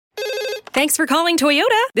Thanks for calling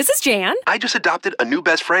Toyota. This is Jan. I just adopted a new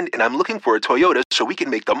best friend, and I'm looking for a Toyota so we can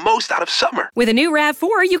make the most out of summer. With a new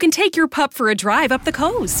RAV4, you can take your pup for a drive up the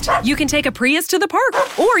coast. You can take a Prius to the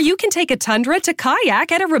park, or you can take a Tundra to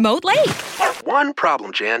kayak at a remote lake. One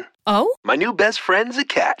problem, Jan. Oh? My new best friend's a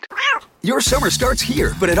cat. Your summer starts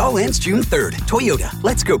here, but it all ends June 3rd. Toyota,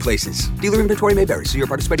 let's go places. Dealer inventory may vary. See your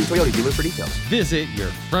participating Toyota dealer for details. Visit your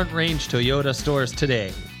Front Range Toyota stores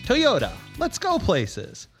today. Toyota, let's go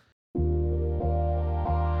places.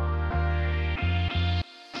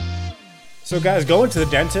 So guys, going to the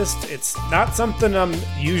dentist, it's not something I'm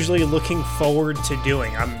usually looking forward to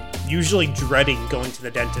doing. I'm usually dreading going to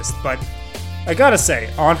the dentist, but I gotta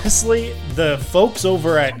say, honestly, the folks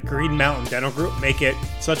over at Green Mountain Dental Group make it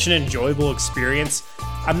such an enjoyable experience.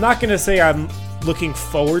 I'm not gonna say I'm looking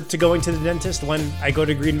forward to going to the dentist when I go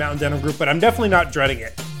to Green Mountain Dental Group, but I'm definitely not dreading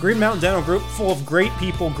it. Green Mountain Dental Group, full of great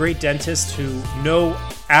people, great dentists who know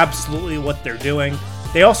absolutely what they're doing.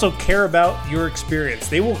 They also care about your experience.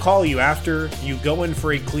 They will call you after you go in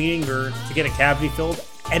for a cleaning or to get a cavity filled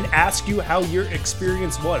and ask you how your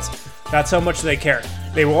experience was. That's how much they care.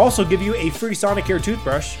 They will also give you a free Sonicare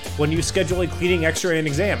toothbrush when you schedule a cleaning, x-ray, and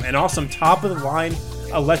exam. An awesome top-of-the-line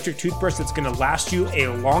electric toothbrush that's going to last you a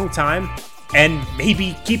long time and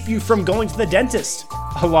maybe keep you from going to the dentist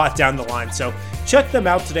a lot down the line. So check them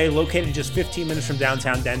out today, located just 15 minutes from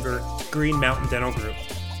downtown Denver, Green Mountain Dental Group.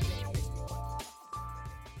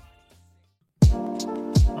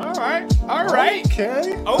 All right.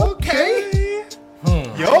 Okay.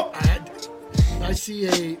 Yup. I see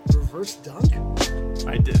a reverse dunk.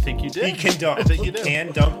 I think you did. He can dunk. I think you did.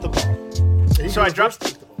 Can dunk the ball. So I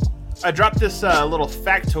dropped this little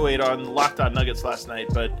factoid on Locked On Nuggets last night,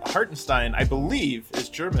 but Hartenstein, I believe, is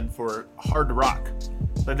German for hard rock.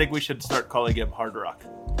 So I think we should start calling him Hard Rock.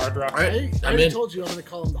 Hard Rock. I already told you I'm going to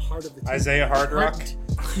call him the heart of the team. Isaiah Hard Rock.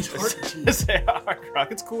 He's hard to team. Isaiah Hard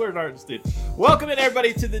Rock. It's cooler than Hartenstein. Welcome in,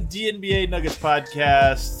 everybody, to the DNBA Nuggets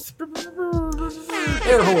podcast.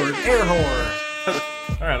 Air horn.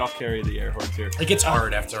 All right, I'll carry the air horns here. It gets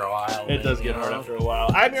hard after a while. It does get hard after a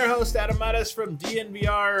while. I'm your host, Adam Mattis from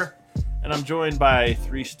DNVR, and I'm joined by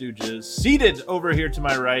three stooges. Seated over here to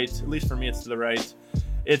my right, at least for me it's to the right,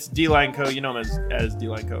 it's D-Line Co. You know him as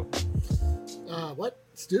D-Line Co. What?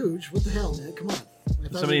 Stooge? What the hell, man? Come on.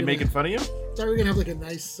 Somebody making fun of you? I thought we were going to have like a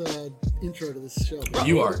nice intro to this show.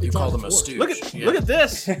 You are. You call them a stooge. Look at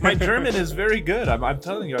this. My German is very good. I'm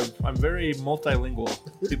telling you, I'm very multilingual.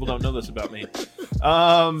 People don't know this about me.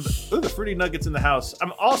 The Fruity Nuggets in the house.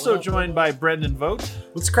 I'm also joined by Brendan Vogt.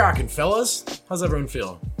 What's cracking, fellas? How's everyone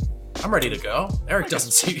feel? I'm ready to go. Eric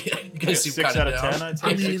doesn't seem. You guys seem 6 kind out of of down. 10,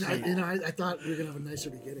 I'd say. I mean, I thought we were going to have a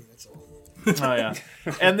nicer beginning, that's all. Oh, yeah.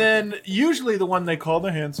 And then usually the one they call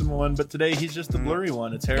the handsome one, but today he's just the blurry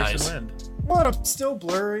one. It's Harrison Wind. What? I'm still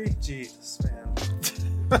blurry? Jesus,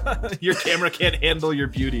 man. Your camera can't handle your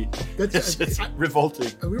beauty. It's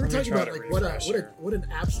revolting. We were talking about like what an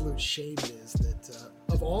absolute shame it is that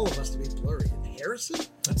of all of us to be blurry. And Harrison?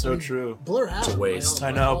 That's so true. Blur out. It's a waste. I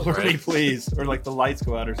know. Blurry, please. Or like the lights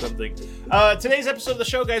go out or something. Today's episode of the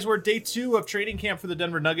show, guys, we're day 2 of training camp for the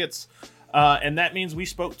Denver Nuggets. And that means we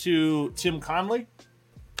spoke to Tim Conley,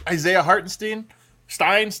 Isaiah Hartenstein,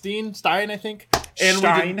 Stein, I think.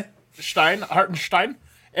 And Hartenstein.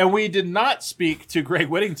 And we did not speak to Greg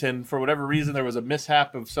Whittington. For whatever reason, there was a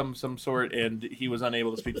mishap of some sort, and he was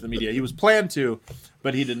unable to speak to the media. He was planned to,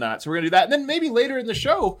 but he did not. So we're going to do that. And then maybe later in the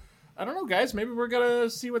show, I don't know, guys, maybe we're going to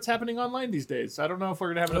see what's happening online these days. I don't know if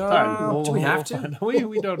we're going to have enough time. Do we have to?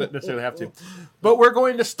 We don't necessarily have to. But we're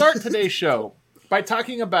going to start today's show by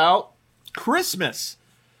talking about Christmas,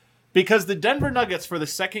 because the Denver Nuggets for the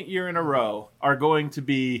second year in a row are going to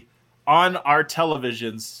be on our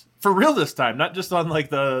televisions for real this time, not just on like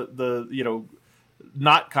the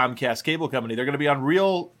not Comcast cable company. They're going to be on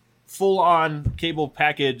real full-on cable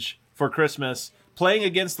package for Christmas, playing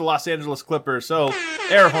against the Los Angeles Clippers. So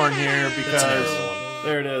air horn here, because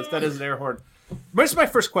there it is. That is an air horn. But this is my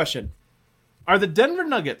first question. Are the Denver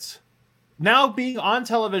Nuggets now being on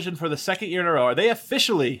television for the second year in a row, are they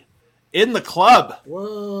officially in the club?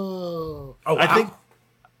 Whoa! Oh, wow.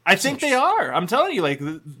 I think they are. I'm telling you, like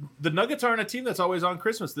the Nuggets aren't a team that's always on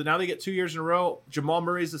Christmas. Now they get 2 years in a row. Jamal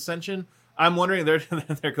Murray's ascension. I'm wondering.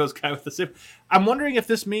 There goes Guy with the sip. I'm wondering if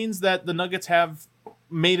this means that the Nuggets have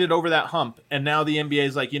made it over that hump, and now the NBA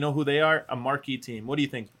is like, you know who they are? A marquee team. What do you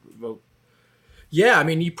think, Vogt? Yeah, I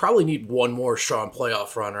mean, you probably need one more strong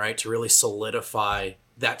playoff run, right, to really solidify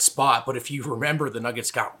that spot. But if you remember, the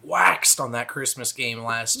Nuggets got waxed on that Christmas game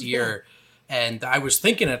last year. And I was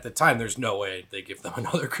thinking at the time, there's no way they give them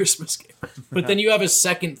another Christmas game. But then you have a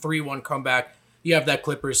second 3-1 comeback. You have that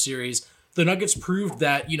Clippers series. the Nuggets proved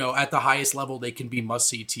that, at the highest level, they can be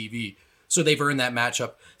must-see TV. So they've earned that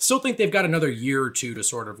matchup. Still think they've got another year or two to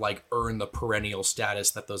sort of like earn the perennial status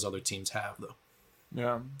that those other teams have, though.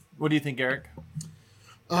 Yeah. What do you think, Eric?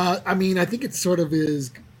 I mean, I think it sort of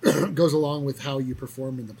goes along with how you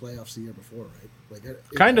performed in the playoffs the year before, right? Like,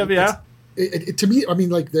 to me, I mean,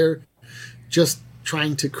 like they're just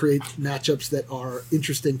trying to create matchups that are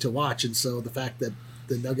interesting to watch, and so the fact that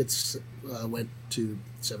the Nuggets went to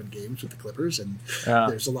 7 games with the Clippers, and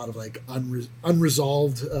there's a lot of like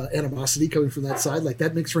unresolved animosity coming from that side. Like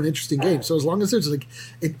that makes for an interesting game. So as long as there's like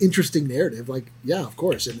an interesting narrative, like of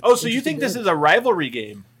course. So you think this is a rivalry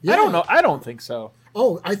game? Yeah. I don't know. I don't think so.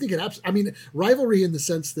 Oh, I think it. I mean, rivalry in the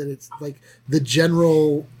sense that it's like the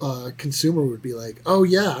general consumer would be like, "Oh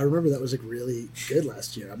yeah, I remember that was like really good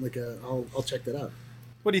last year." I'm like, I'll check that out.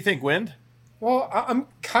 What do you think, Wind? Well, I'm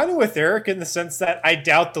kind of with Eric in the sense that I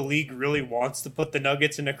doubt the league really wants to put the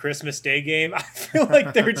Nuggets in a Christmas Day game. I feel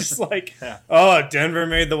like they're just like, oh, Denver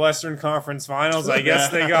made the Western Conference Finals. I guess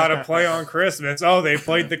they got to play on Christmas. Oh, they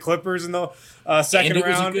played the Clippers in the second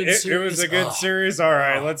round. It was a good series. All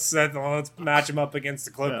right, let's match them up against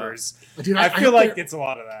the Clippers. Yeah. Dude, I feel like it's a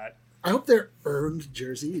lot of that. I hope their earned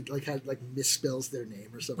jersey had misspells their name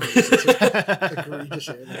or something.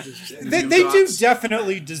 Egregious. They do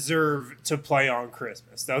definitely deserve to play on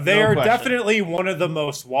Christmas, though. They are definitely one of the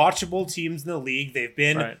most watchable teams in the league. They've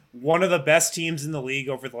been one of the best teams in the league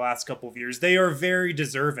over the last couple of years. They are very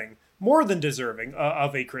deserving, more than deserving,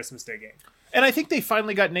 of a Christmas Day game. And I think they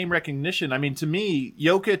finally got name recognition. I mean, to me,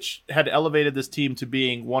 Jokic had elevated this team to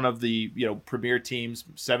being one of the premier teams,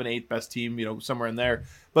 7, 8 best team, somewhere in there.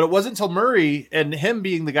 But it wasn't until Murray and him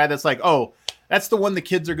being the guy that's like, oh, that's the one the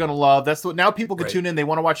kids are going to love. That's now people can tune in. They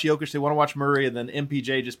want to watch Jokic. They want to watch Murray. And then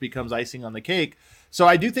MPJ just becomes icing on the cake. So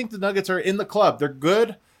I do think the Nuggets are in the club. They're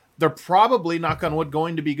good. They're probably, knock on wood,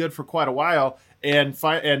 going to be good for quite a while. And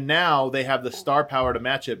now they have the star power to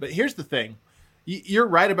match it. But here's the thing. You're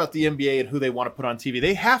right about the NBA and who they want to put on TV.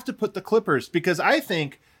 They have to put the Clippers because I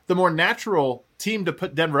think the more natural team to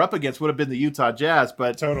put Denver up against would have been the Utah Jazz.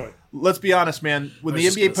 But totally, let's be honest, man. When the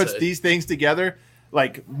NBA puts these things together,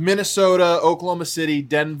 like Minnesota, Oklahoma City,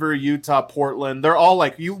 Denver, Utah, Portland, they're all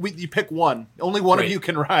like you pick one. Only one of you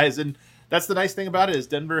can rise, and that's the nice thing about it is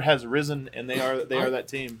Denver has risen, and they are that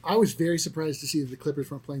team. I was very surprised to see that the Clippers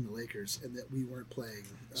weren't playing the Lakers and that we weren't playing.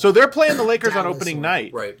 So they're playing the Lakers on opening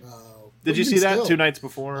night, right? Did you see that 2 nights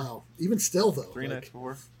before? Wow. Even still, though. 3 nights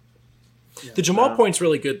before. Yeah. The Jamal point's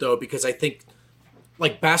really good, though, because I think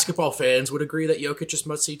basketball fans would agree that Jokic is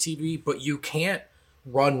must-see TV, but you can't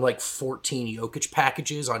run 14 Jokic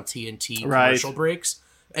packages on TNT commercial breaks.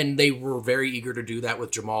 And they were very eager to do that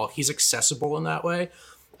with Jamal. He's accessible in that way.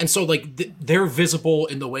 And so they're visible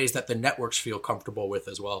in the ways that the networks feel comfortable with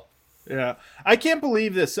as well. Yeah. I can't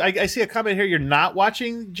believe this. I see a comment here. You're not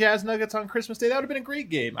watching Jazz Nuggets on Christmas Day. That would have been a great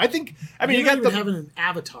game. I mean, you got having an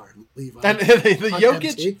avatar, Levi. And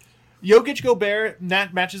the Jokic Gobert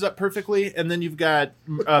matches up perfectly, and then you've got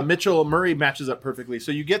Mitchell Murray matches up perfectly.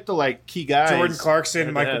 So you get the key guys. Jordan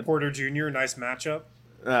Clarkson, Michael Porter Jr. Nice matchup.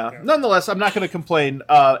 Nonetheless, I'm not going to complain.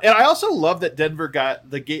 And I also love that Denver got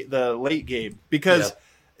the late game because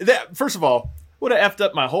first of all, would have effed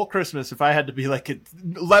up my whole Christmas if I had to be at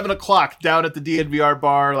 11 o'clock down at the DNVR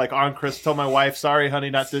bar, on Christmas. Tell my wife, sorry, honey,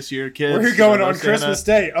 not this year, kids. Where are you going on Christmas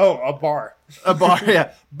Day? Oh, a bar. A bar,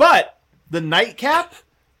 yeah. But the nightcap,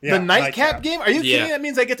 nightcap game, are you kidding? That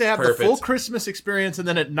means I get to have the full Christmas experience, and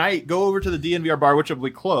then at night go over to the DNVR bar, which will be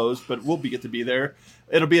closed, but we'll get to be there.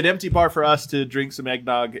 It'll be an empty bar for us to drink some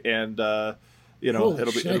eggnog, and it'll be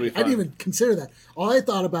fun. I didn't even consider that. All I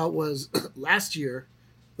thought about was last year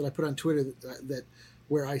that I put on Twitter that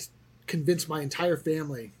where I convinced my entire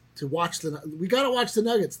family to watch we got to watch the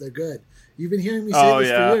Nuggets. They're good. You've been hearing me say this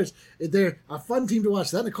for years. They're a fun team to watch.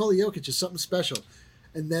 That Nikola Jokic is something special.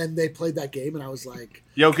 And then they played that game, and I was like,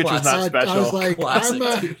 Jokic was not special. I was like,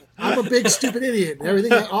 I'm a big stupid idiot. And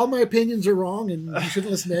everything, all my opinions are wrong, and you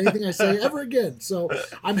shouldn't listen to anything I say ever again. So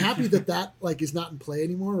I'm happy that is not in play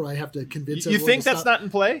anymore, or I have to convince everyone. You think that's not in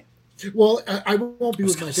play? Well, I won't be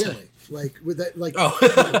with my family. With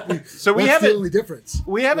that, so we have the only difference.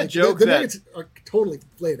 We have a joke the that Nuggets are totally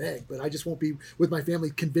lay an egg, but I just won't be with my family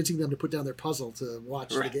convincing them to put down their puzzle to watch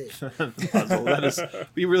the game. The puzzle. That is,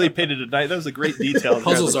 we really painted it tonight. That was a great detail.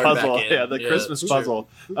 Puzzles are back in. Yeah, the Christmas puzzle.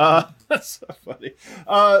 That's so funny.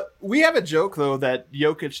 We have a joke though that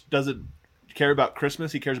Jokic doesn't care about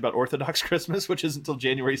Christmas. He cares about Orthodox Christmas, which isn't until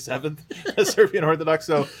January 7th, Serbian Orthodox.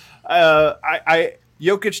 So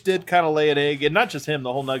Jokic did kind of lay an egg, and not just him,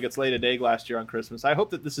 the whole Nuggets laid an egg last year on Christmas. I hope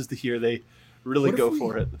that this is the year they really go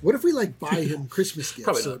for it. What if we buy him Christmas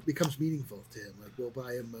gifts so it becomes meaningful to him? We'll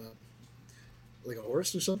buy him like a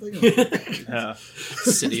horse or something? Yeah.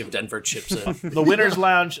 City of Denver chips in. The Winners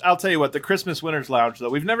Lounge, I'll tell you what, the Christmas Winners Lounge, though,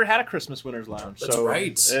 we've never had a Christmas Winners Lounge. That's so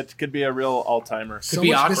right. It could be a real all-timer. Could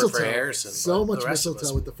be awkward for Harrison. So but much the rest of us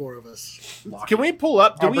mistletoe with the four of us. Can we pull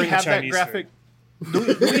up? Do I'll we bring the have that Chinese graphic? Do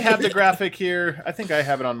we have the graphic here? I think I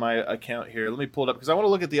have it on my account here. Let me pull it up because I want to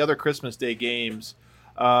look at the other Christmas Day games.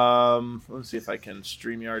 Let's see if I can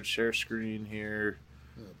StreamYard share screen here.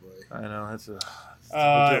 Oh boy. I know that's a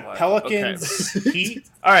Pelicans Heat.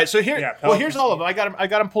 All right, so here, Yeah, well, here's Pelicans all of them. I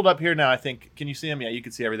got them pulled up here now. I think. Can you see them? Yeah, you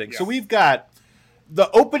can see everything. So Yeah. we've got the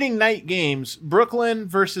opening night games: Brooklyn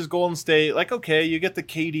versus Golden State. Like, okay, you get the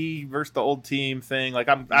KD versus the old team thing. Like,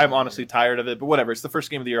 I'm honestly tired of it, but whatever. It's the first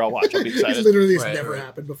game of the year. I'll watch. I'll be excited. Literally, it's Right, never right.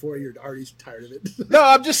 happened before. You're already tired of it. No,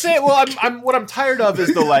 I'm just saying. Well, what I'm tired of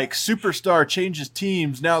is the like superstar changes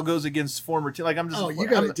teams now goes against former team. Like, I'm just. Oh, you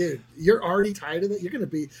got it, dude. You're already tired of it. You're gonna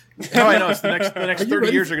be. No, I know. It's the next Are you 30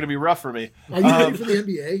 ready years for- are going to be rough for me. Are you ready for the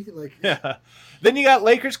NBA? Like, Yeah. Then you got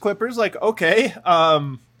Lakers Clippers. Like, okay,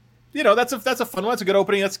 that's a fun one. It's a good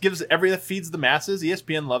opening. That feeds the masses.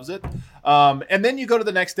 ESPN loves it. And then you go to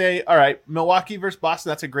the next day. All right, Milwaukee versus Boston.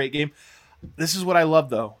 That's a great game. This is what I love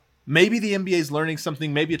though. Maybe the NBA is learning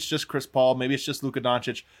something. Maybe it's just Chris Paul. Maybe it's just Luka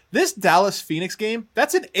Doncic. This Dallas Phoenix game,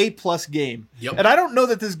 that's an A+ game. Yep. And I don't know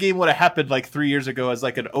that this game would have happened like 3 years ago as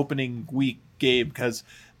like an opening week game because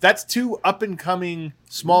that's two up and coming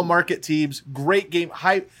small market teams. Great game,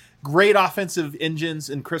 great offensive engines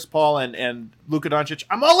in Chris Paul and Luka Doncic.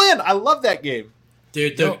 I'm all in. I love that game.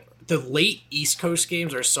 Dude, the late East Coast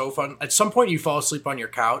games are so fun. At some point, you fall asleep on your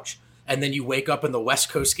couch, and then you wake up and the West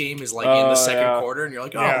Coast game is like in the second quarter, and you're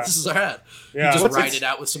like, oh, Yeah. this is rad. Yeah. You just What's ride it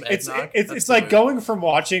out with some eggnog. It's like going from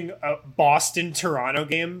watching a Boston-Toronto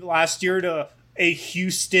game last year to a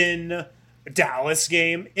Houston-Dallas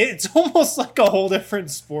game. It's almost like a whole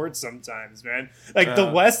different sport sometimes, man. Like,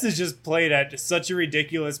 the West is just played at such a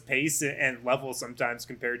ridiculous pace and level sometimes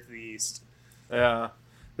compared to the East. Yeah.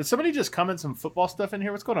 Did somebody just comment some football stuff in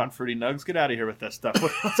here? What's going on, Fruity Nugs? Get out of here with that stuff.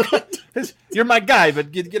 You're my guy,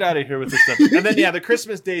 but get out of here with this stuff. And then, the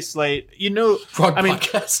Christmas Day slate.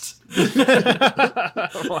 Podcast.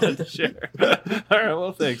 I wanted to share. All right,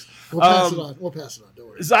 well, thanks. we'll pass it on. We'll pass it on. Don't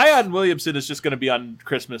worry. Zion Williamson is just going to be on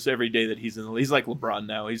Christmas every day that he's in the league. He's like LeBron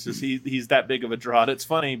now. He's that big of a draw. And it's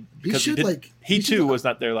funny because he too was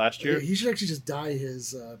not there last year. He should actually just dye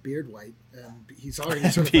his beard white, and he's already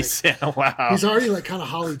sort of Wow. he's already like kind of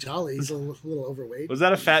holly jolly. He's a little overweight. Was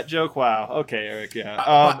that a fat joke? Wow. Okay, Eric. Yeah.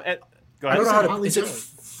 Go I ahead. don't know how to. Holly Is it Jones.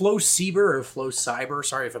 Flo Sieber or Flo Cyber?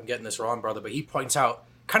 Sorry if I'm getting this wrong, brother, but he points out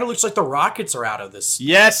kind of looks like the Rockets are out of this.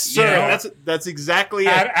 Yes, sir. Yeah. That's exactly it.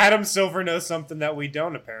 Adam Silver knows something that we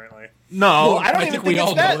don't, apparently. No, Well, I don't I even think we think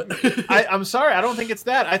all it's know that. I'm sorry. I don't think it's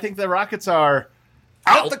that. I think the Rockets are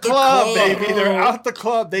out the club, baby. They're out the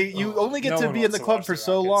club. You only get no to one be in wants the to club watch for the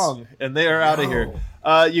so Rockets. long, and they are out of here.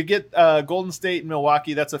 You get Golden State and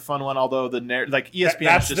Milwaukee. That's a fun one. Although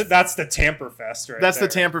ESPN That's the Tamper Fest, right? that's there.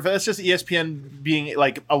 the Tampa. That's just ESPN being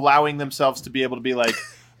like allowing themselves to be able to be like,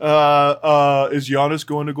 is Giannis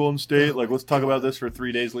going to Golden State? Like, let's talk about this for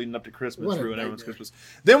 3 days leading up to Christmas, What a ruin everyone's nightmare. Christmas.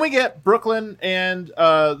 Then we get Brooklyn and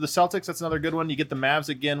the Celtics. That's another good one. You get the Mavs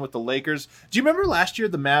again with the Lakers. Do you remember last year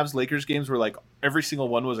the Mavs Lakers games were like every single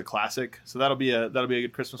one was a classic? So that'll be a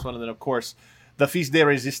good Christmas one. And then of course the Fils de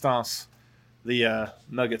Resistance, the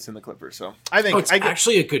Nuggets and the Clippers. So I think It's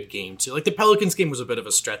actually a good game too. Like the Pelicans game was a bit of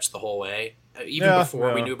a stretch the whole way, even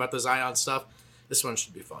before we knew about the Zion stuff. This one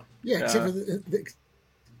should be fun. Yeah,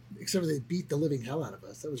 except for they beat the living hell out of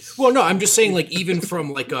us. That was Well, no, I'm just saying, like, even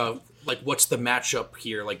from like what's the matchup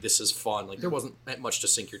here? Like, this is fun. Like, there wasn't that much to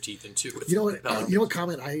sink your teeth into. With you know what? Pelicans. You know what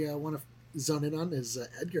comment I want to zone in on is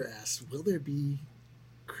Edgar asks, "Will there be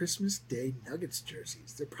Christmas Day Nuggets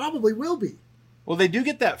jerseys?" There probably will be. well, they do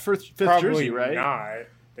get that fifth Probably jersey, right? not.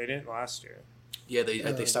 They didn't last year. Yeah,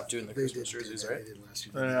 they stopped doing the They Christmas did jerseys, that. right? They did last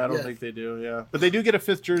year. I don't think they do, yeah. But they do get a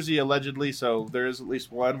fifth jersey, allegedly, so there is at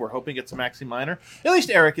least one. We're hoping it's Maxi Minor. At least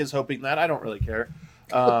Eric is hoping that. I don't really care.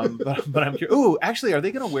 But I'm curious. Ooh, actually, are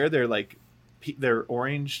they going to wear their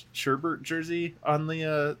orange Sherbert jersey on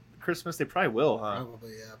the Christmas? They probably will, huh?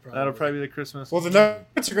 Probably, yeah. Probably. That'll probably be the Christmas. Well, the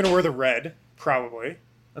Nuggets are going to wear the red, probably.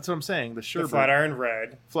 That's what I'm saying. The The Sherbert. Flatiron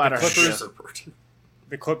red. Flatiron, The Clippers, Sherbert.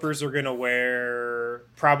 the Clippers are going to wear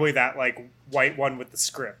probably that like white one with the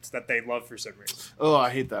script that they love for some reason. Oh, I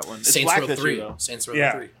hate that one. It's Saints black Row this 3. year, though. Saints Row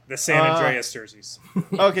Yeah, 3. the San Andreas jerseys.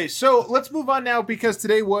 Okay, so let's move on now because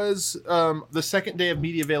today was the second day of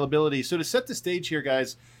media availability. So to set the stage here,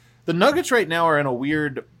 guys, the Nuggets right now are in a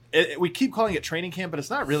weird we keep calling it training camp, but it's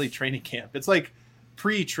not really training camp. It's like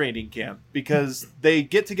pre-training camp because they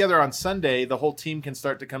get together on Sunday. The whole team can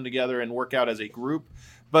start to come together and work out as a group.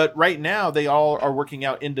 But right now, they all are working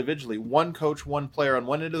out individually. One coach, one player on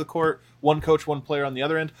one end of the court, one coach, one player on the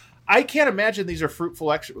other end. I can't imagine these are fruitful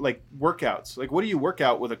workouts. Like, what do you work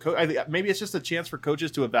out with a coach? Maybe it's just a chance for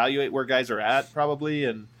coaches to evaluate where guys are at, probably,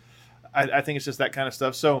 and I think it's just that kind of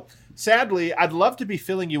stuff. So, sadly, I'd love to be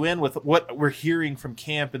filling you in with what we're hearing from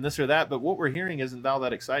camp and this or that, but what we're hearing isn't all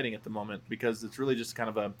that exciting at the moment because it's really just kind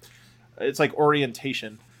of it's like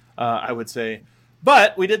orientation, I would say.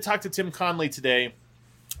 But we did talk to Tim Connelly today,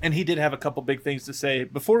 and he did have a couple big things to say.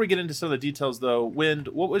 Before we get into some of the details, though, Wind,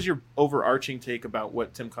 what was your overarching take about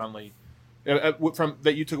what Tim Connelly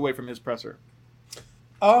that you took away from his presser?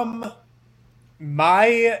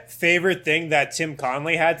 My favorite thing that Tim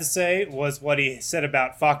Connelly had to say was what he said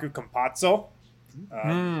about Facu Campazzo.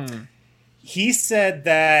 He said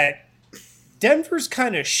that Denver's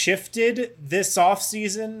kind of shifted this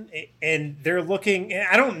offseason, and they're looking, and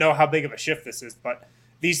I don't know how big of a shift this is, but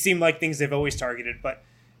these seem like things they've always targeted, but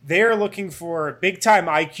they're looking for big-time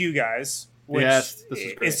IQ guys, which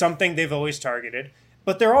is something they've always targeted,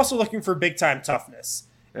 but they're also looking for big-time toughness.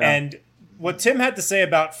 Yeah. And what Tim had to say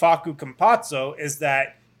about Facu Campazzo is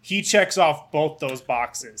that he checks off both those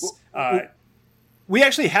boxes. We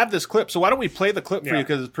actually have this clip, so why don't we play the clip for you?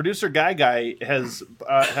 Because producer Guy has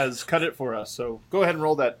cut it for us. So go ahead and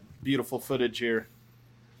roll that beautiful footage here.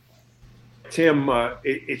 Tim,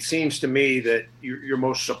 it seems to me that your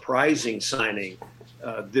most surprising signing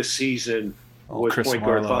this season was Chris point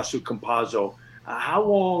guard Marlowe. Facu Campazzo. How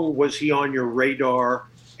long was he on your radar?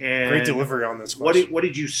 And great delivery on this question. What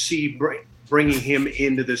did you see bringing him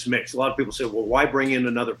into this mix? A lot of people say, well, why bring in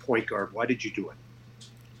another point guard? Why did you do it?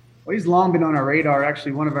 Well, he's long been on our radar.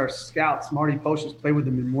 Actually, one of our scouts, Marty Poshas, played with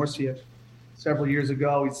him in Murcia several years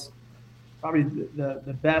ago. He's probably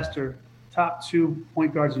the best or top 2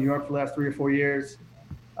 point guards in New York for the last 3 or 4 years.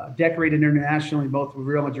 Decorated internationally, both with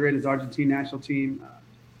Real Madrid, his Argentine national team.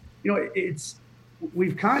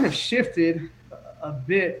 We've kind of shifted a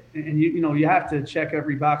bit, and you have to check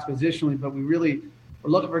every box positionally, but we're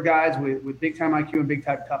looking for guys with big time IQ and big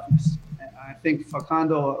time toughness. And I think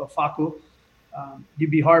Facu,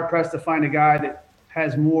 you'd be hard pressed to find a guy that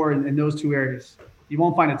has more in those 2 areas. You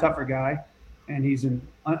won't find a tougher guy, and he's an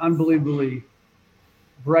unbelievably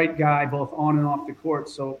bright guy both on and off the court.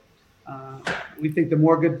 So we think the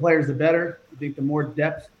more good players, the better. We think the more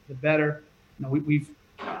depth, the better. We've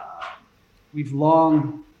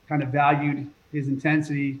long kind of valued his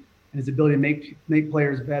intensity and his ability to make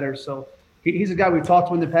players better. So he's a guy we've talked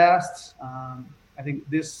to in the past. I think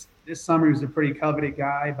this summer he was a pretty coveted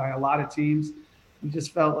guy by a lot of teams. We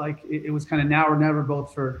just felt like it was kind of now or never,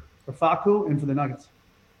 both for Facu and for the Nuggets.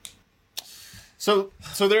 So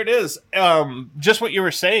there it is. Just what you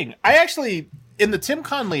were saying. I actually, in the Tim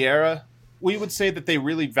Connelly era, we would say that they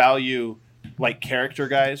really value like character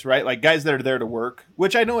guys, right? Like guys that are there to work,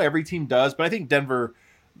 which I know every team does, but I think Denver,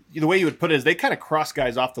 the way you would put it is they kind of cross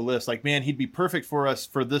guys off the list. Like, man, he'd be perfect for us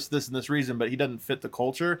for this, and this reason, but he doesn't fit the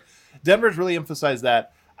culture. Denver's really emphasized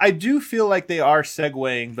that. I do feel like they are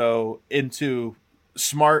segueing though into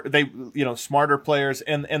smarter players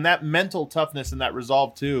and that mental toughness and that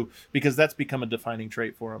resolve too, because that's become a defining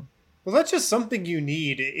trait for them. Well, that's just something you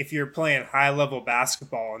need if you're playing high-level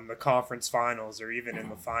basketball in the conference finals or even in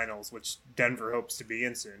the finals, which Denver hopes to be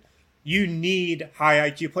in soon. You need high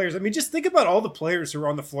IQ players. I mean, just think about all the players who were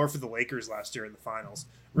on the floor for the Lakers last year in the finals.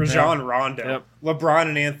 Rajon Rondo, LeBron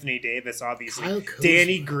and Anthony Davis, obviously.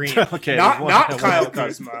 Danny Green. Okay, not Kyle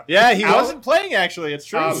Kuzma. Yeah, he wasn't playing, actually. It's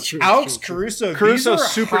true. Alex Caruso. Caruso's these are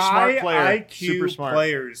super high smart player. IQ Super smart.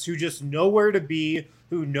 players who just know where to be,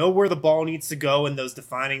 who know where the ball needs to go in those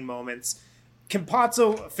defining moments.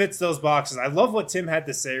 Campazzo fits those boxes. I love what Tim had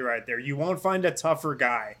to say right there. You won't find a tougher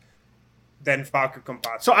guy than Facu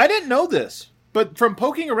Campazzo. So I didn't know this, but from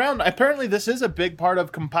poking around, apparently this is a big part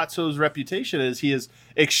of Campazzo's reputation is he is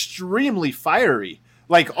extremely fiery,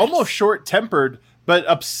 like almost short-tempered, but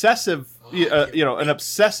obsessive, an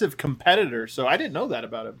obsessive competitor. So I didn't know that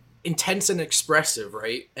about him. Intense and expressive,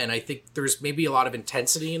 right? And I think there's maybe a lot of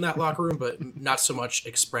intensity in that locker room, but not so much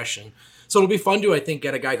expression. So it'll be fun to, I think,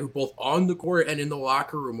 get a guy who both on the court and in the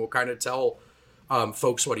locker room will kind of tell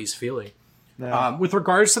folks what he's feeling. Yeah. With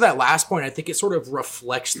regards to that last point, I think it sort of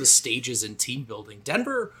reflects the stages in team building.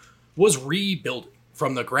 Denver was rebuilding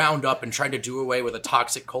from the ground up and trying to do away with a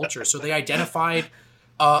toxic culture. So they identified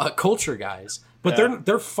culture guys. But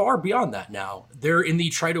they're far beyond that now. They're in the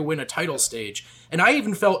try to win a title stage. And I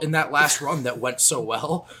even felt in that last run that went so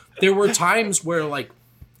well, there were times where, like,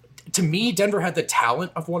 to me, Denver had the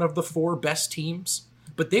talent of one of the 4 best teams,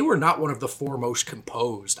 but they were not one of the 4 most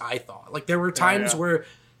composed, I thought. Like, there were times where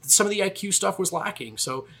some of the IQ stuff was lacking.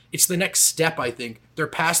 So it's the next step, I think. They're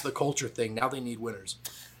past the culture thing. Now they need winners.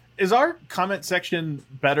 Is our comment section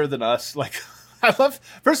better than us? Like, I love,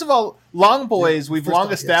 first of all, long boys, we've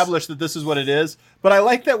long established that this is what it is, but I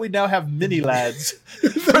like that we now have mini lads.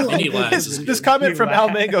 Mini lads. This comment from Al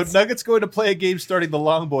Mango, Nuggets going to play a game starting the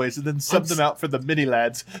long boys and then sub them out for the mini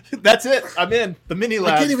lads. That's it. I'm in. The mini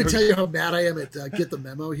lads. I can't even tell you how mad I am at Get the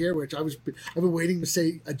Memo here, which I've been waiting to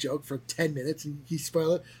say a joke for 10 minutes and he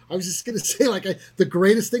spoiled it. I was just going to say, like, the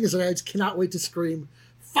greatest thing is that I just cannot wait to scream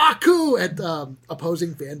 "Faku" at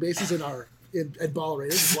opposing fan bases in Ball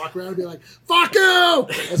Raiders. Just walk around and be like, "Fuck you!"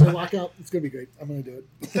 As I walk out. It's gonna be great. I'm gonna do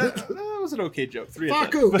it. That was an okay joke.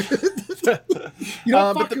 Fuck you. You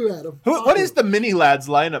know, fuck you, Adam. What is the mini lads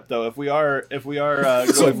lineup though? If we are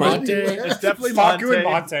going for Monte. It's definitely Faku and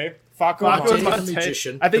Monte. Faku and Monte. The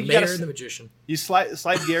magician. I think the mayor and the magician. You slide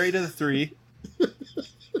Gary to the 3.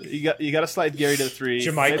 You got to slide Gary to the 3.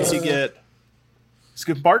 Jamaica. Maybe you get.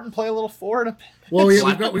 Could Barton play a little 4 and a? Well, yeah,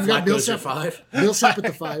 we've got Millsap 5. Millsap at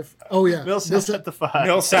the 5. Oh yeah, Millsap at the 5.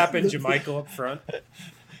 Millsap and Jamaica up front.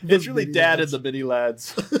 It's really dad and the mini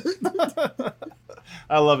lads.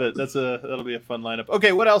 I love it. That'll be a fun lineup.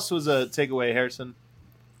 Okay, what else was a takeaway, Harrison?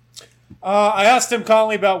 I asked Tim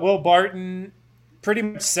Connolly about Will Barton. Pretty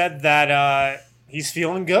much said that he's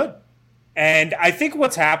feeling good, and I think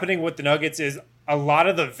what's happening with the Nuggets is a lot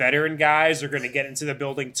of the veteran guys are going to get into the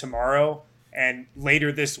building tomorrow and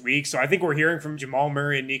later this week. So I think we're hearing from Jamal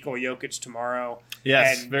Murray and Nikola Jokic tomorrow.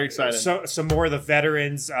 Yes, and very excited. So some more of the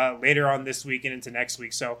veterans later on this week and into next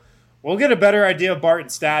week. So we'll get a better idea of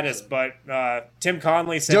Barton's status. But Tim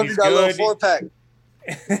Connolly said he's good. A little 4-pack.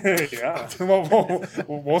 Yeah,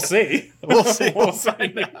 we'll see. We'll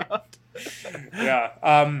find out.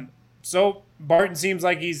 Yeah. So Barton seems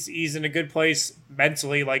like he's in a good place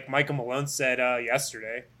mentally, like Michael Malone said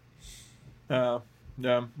yesterday. Yeah.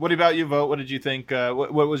 What about you, Vogt? What did you think?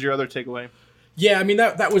 What was your other takeaway? Yeah, I mean,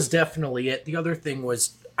 that was definitely it. The other thing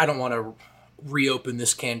was, I don't want to reopen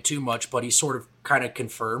this can too much, but he sort of kind of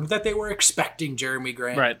confirmed that they were expecting Jeremy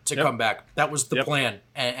Grant to come back. That was the plan.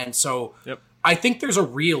 And so I think there's a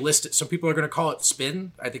realistic, some people are going to call it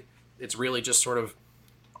spin. I think it's really just sort of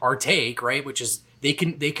our take, right? Which is they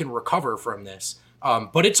can recover from this.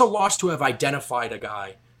 But it's a loss to have identified a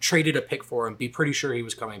guy, traded a pick for him, be pretty sure he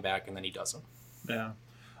was coming back, and then he doesn't. Yeah.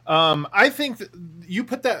 I think that you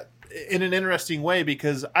put that in an interesting way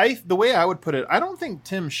because the way I would put it, I don't think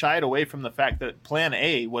Tim shied away from the fact that plan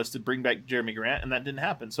A was to bring back Jeremy Grant, and that didn't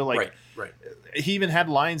happen. So right. He even had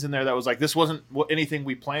lines in there that was like, this wasn't anything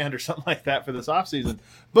we planned or something like that for this offseason.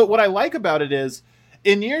 But what I like about it is,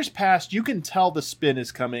 in years past, you can tell the spin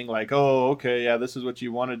is coming, like, oh, okay, yeah, this is what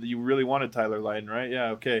you wanted. You really wanted Tyler Lydon, right?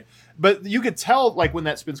 Yeah, okay. But you could tell, like, when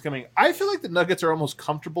that spin's coming. I feel like the Nuggets are almost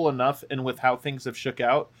comfortable enough and with how things have shook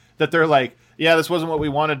out that they're like, yeah, this wasn't what we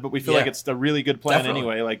wanted, but we feel like it's a really good plan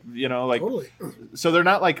anyway. Like, you know, like, totally. So they're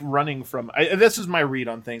not, like, running from this is my read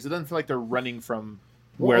on things. It doesn't feel like they're running from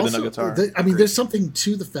where also, the Nuggets are. There's something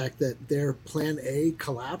to the fact that their plan A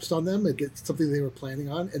collapsed on them. It's something they were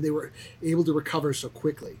planning on, and they were able to recover so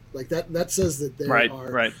quickly. Like that says that they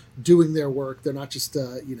are doing their work. They're not just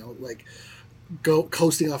like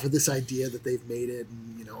coasting off of this idea that they've made it,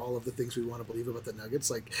 and all of the things we want to believe about the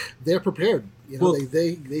Nuggets. Like they're prepared.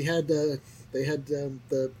 They had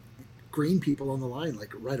the green people on the line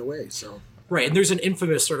like right away. So. Right, and there's an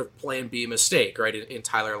infamous sort of plan B mistake, right, in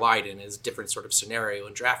Tyler Lydon is a different sort of scenario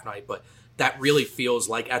in draft night, but that really feels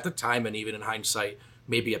like, at the time and even in hindsight,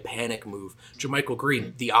 maybe a panic move. JaMychal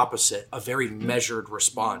Green, the opposite, a very measured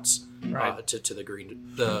response to the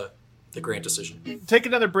Grant decision. Take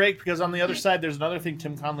another break, because on the other side, there's another thing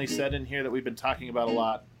Tim Connolly said in here that we've been talking about a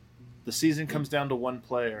lot. The season comes down to one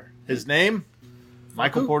player. His name?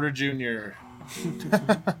 Michael Porter Jr. So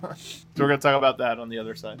we're going to talk about that on the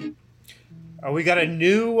other side. We got a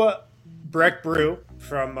new Breck Brew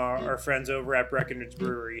from our friends over at Breckenridge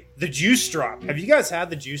Brewery. The Juice Drop. Have you guys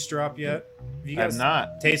had the Juice Drop yet? Have you guys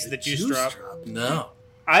not tasted the Juice Drop? No.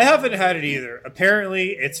 I haven't had it either.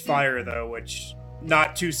 Apparently, it's fire, though, which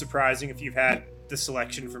not too surprising if you've had the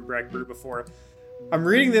selection from Breck Brew before. I'm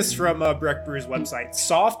reading this from Breck Brew's website.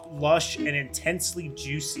 Soft, lush, and intensely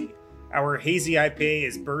juicy. Our hazy IPA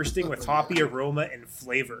is bursting with hoppy aroma and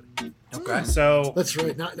flavor. Okay. So that's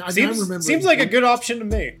right. Now I'm remembering. Seems like a good option to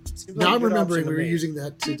me. Now I'm remembering we were using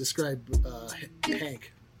that to describe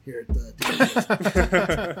Hank here at the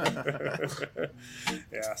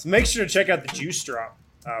Yeah. So make sure to check out the Juice Drop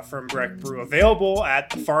from Breck Brew. Available at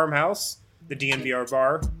the Farmhouse, the DNVR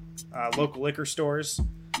bar, local liquor stores.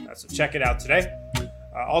 So check it out today.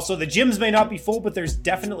 Also, the gyms may not be full, but there's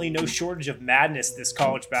definitely no shortage of madness this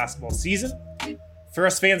college basketball season. For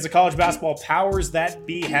us fans of college basketball, powers that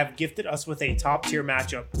be have gifted us with a top-tier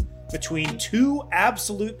matchup between two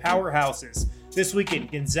absolute powerhouses. This weekend,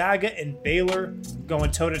 Gonzaga and Baylor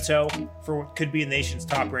going toe-to-toe for what could be the nation's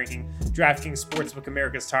top ranking. DraftKings Sportsbook,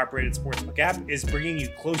 America's top-rated sportsbook app, is bringing you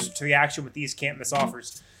closer to the action with these can't-miss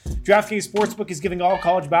offers. DraftKings Sportsbook is giving all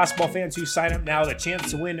college basketball fans who sign up now the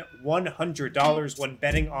chance to win $100 when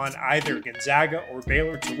betting on either Gonzaga or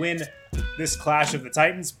Baylor to win this Clash of the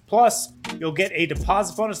Titans. Plus, you'll get a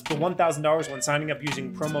deposit bonus of $1,000 when signing up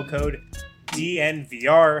using promo code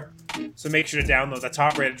DNVR. So make sure to download the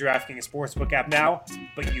top-rated DraftKings Sportsbook app now,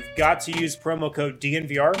 but you've got to use promo code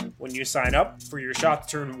DNVR when you sign up for your shot to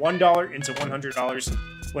turn $1 into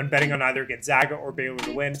 $100 when betting on either Gonzaga or Baylor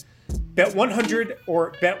to win. Bet $100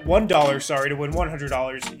 to win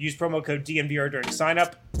 $100. Use promo code DNVR during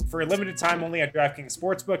sign-up. For a limited time only at DraftKings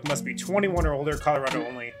Sportsbook. Must be 21 or older. Colorado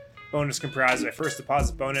only. Bonus comprised of a first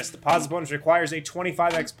deposit bonus. Deposit bonus requires a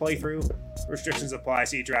 25x playthrough. Restrictions apply.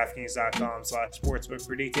 See DraftKings.com/sportsbook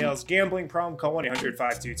for details. Gambling problem? Call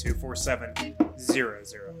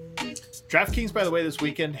 1-800-522-4700. DraftKings, by the way, this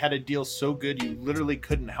weekend had a deal so good you literally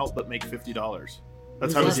couldn't help but make $50.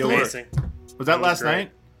 That's how the deal worked. Was that last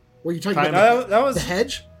night? What are you talking about? That was the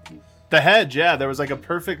hedge? The hedge, yeah. There was like a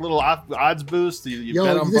perfect little odds boost. You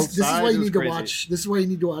bet on both sides. This is why you need to watch. This is why you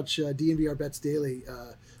need to watch DNVR Bets Daily.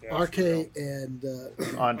 RK and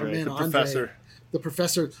Andre, professor. The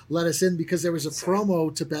professor let us in because there was a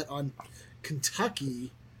promo to bet on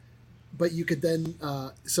Kentucky, but you could then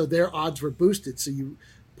so their odds were boosted. So you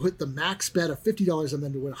put the max bet of $50 on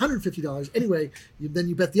them to win $150. Anyway, then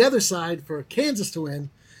you bet the other side for Kansas to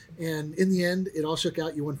win. And in the end, it all shook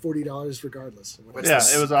out. You won $40 regardless. Yeah,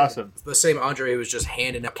 it was awesome. The same Andre was just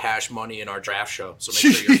handing out cash money in our draft show. So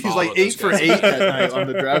make sure you're He's like 8 for 8 that night on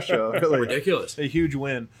the draft show. Really, ridiculous. A huge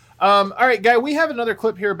win. All right, Guy, we have another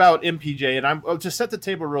clip here about MPJ, and I'll just set the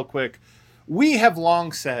table real quick. We have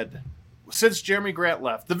long said, since Jeremy Grant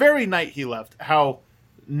left, the very night he left, how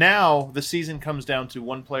now the season comes down to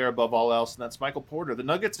one player above all else, and that's Michael Porter. The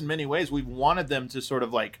Nuggets, in many ways, we've wanted them to sort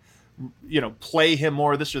of like, play him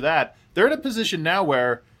more, this or that. They're in a position now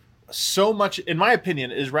where so much, in my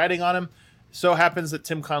opinion, is riding on him. So happens that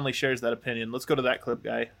Tim Conley shares that opinion. Let's go to that clip,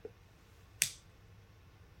 Guy.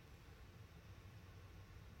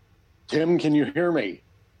 Tim, can you hear me?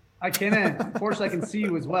 I can. Unfortunately, I can see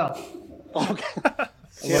you as well. Okay.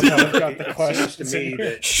 It seems to me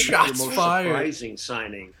that Shots the most fired. surprising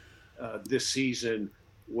signing this season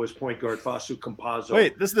was point guard Fasu Campazzo.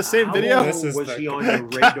 Wait, this is the same video? Was he on your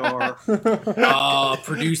radar?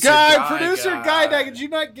 Producer Guy, did you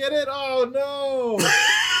not get it? Oh, no.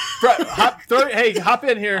 Hop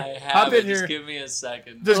in here. Hop in here. Just give me a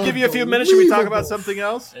second. Just give you a few minutes. Should we talk about something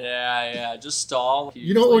else? Yeah. Just stall.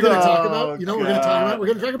 You know what we're going to talk about? We're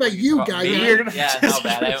going to talk about you, Guy. Yeah, no,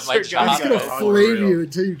 man. I have my job. I'm going to flame you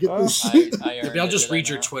until you get this. Maybe I'll just read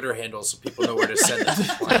your Twitter handle so people know where to send them.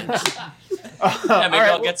 Maybe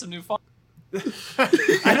I'll get some new followers.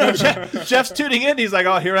 I know Jeff's tuning in. He's like,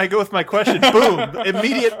 "Oh, here I go with my question." Boom!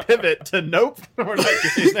 Immediate pivot to nope. We're not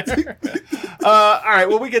getting there. All right.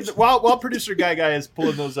 Well, we get while producer Guy is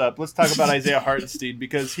pulling those up. Let's talk about Isaiah Hartenstein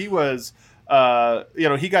because he was,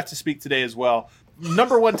 he got to speak today as well.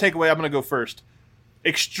 Number one takeaway. I'm going to go first.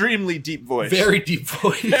 Extremely deep voice. Very deep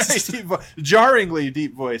voice. Jarringly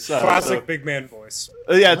deep voice. Classic big man voice.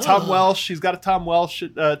 Tom Welsh. He's got a Tom Welsh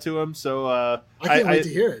to him. So I can't wait to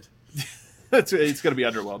hear it. It's going to be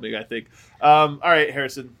underwhelming, I think. All right,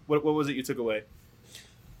 Harrison, what was it you took away?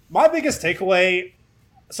 My biggest takeaway,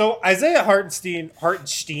 so Isaiah Hartenstein,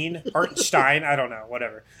 I don't know,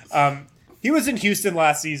 whatever. He was in Houston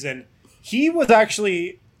last season. He was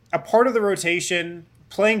actually a part of the rotation,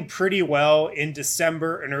 playing pretty well in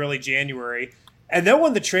December and early January. And then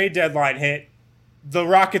when the trade deadline hit, the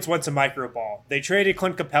Rockets went to micro ball. They traded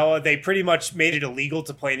Clint Capella. They pretty much made it illegal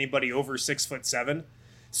to play anybody over 6'7".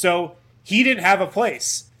 So he didn't have a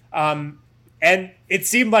place. And it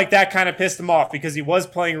seemed like that kind of pissed him off because he was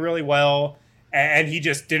playing really well and he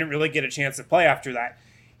just didn't really get a chance to play after that.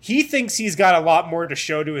 He thinks he's got a lot more to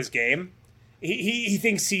show to his game. He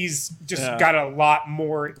thinks he's just got a lot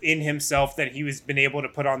more in himself that he was been able to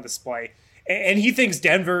put on display. And he thinks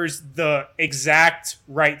Denver's the exact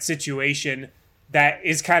right situation that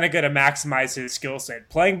is kind of going to maximize his skill set.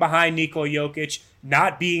 Playing behind Nikola Jokic,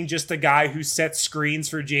 not being just a guy who sets screens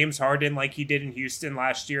for James Harden like he did in Houston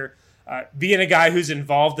last year, being a guy who's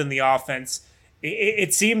involved in the offense.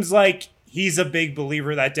 It seems like he's a big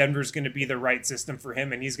believer that Denver's going to be the right system for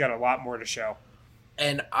him, and he's got a lot more to show.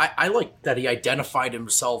 And I like that he identified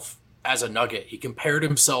himself as a Nugget. He compared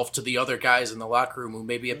himself to the other guys in the locker room who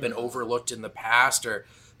maybe have been overlooked in the past or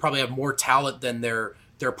probably have more talent than their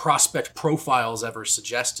prospect profiles ever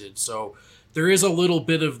suggested. So there is a little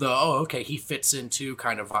bit of the, okay, he fits in too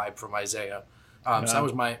kind of vibe from Isaiah. So that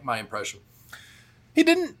was my impression. He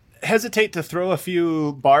didn't hesitate to throw a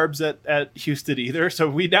few barbs at Houston either. So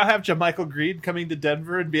we now have JaMychal Green coming to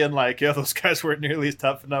Denver and being like, those guys weren't nearly as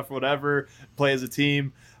tough enough, whatever, play as a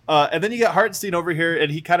team. And then you got Hartenstein over here,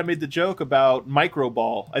 and he kind of made the joke about micro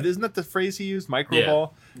ball. Isn't that the phrase he used, micro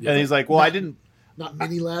ball? Yeah. And he's like, I didn't. Not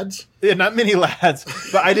mini lads? Yeah, not mini lads.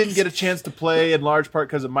 But I didn't get a chance to play in large part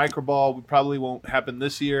because of micro ball. It probably won't happen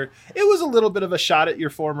this year. It was a little bit of a shot at your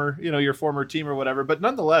former team or whatever. But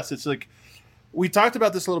nonetheless, it's like, we talked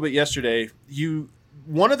about this a little bit yesterday.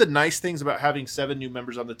 One of the nice things about having 7 new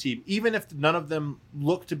members on the team, even if none of them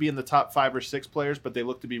look to be in the top 5 or 6 players, but they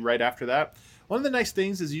look to be right after that, one of the nice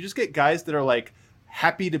things is you just get guys that are like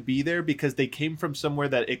happy to be there because they came from somewhere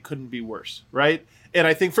that it couldn't be worse, right? And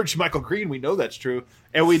I think for JaMychal Green, we know that's true.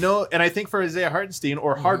 And I think for Isaiah Hartenstein,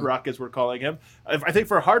 or Hard Rock as we're calling him, I think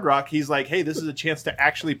for Hard Rock, he's like, hey, this is a chance to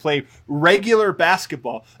actually play regular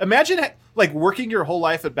basketball. Imagine like working your whole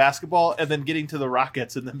life at basketball and then getting to the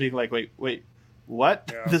Rockets and then being like, wait,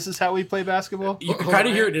 what? Yeah. This is how we play basketball? You can kind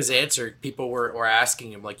of hear it in his answer. People were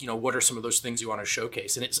asking him, like, what are some of those things you want to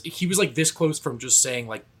showcase? And he was like this close from just saying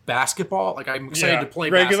like basketball. Like, I'm excited to play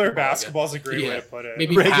regular basketball is a great way to put it.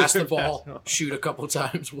 Maybe pass the ball, shoot a couple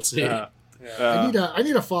times. We'll see. Yeah. I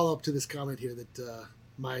need a follow up to this comment here that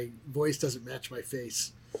my voice doesn't match my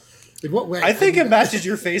face. In what way? I think it matches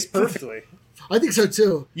your face perfectly. I think so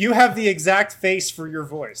too. You have the exact face for your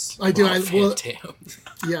voice. I do. Damn.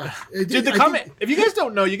 Yeah. Dude, if you guys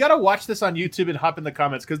don't know, you got to watch this on YouTube and hop in the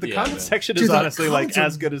comments because the comment section is honestly like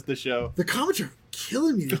as good as the show. The comments are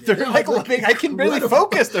killing me. They're like I can barely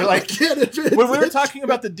focus. They're like, when we were talking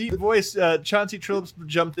about the deep voice, Chauncey Trillips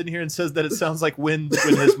jumped in here and says that it sounds like wind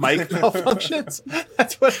when his mic malfunctions.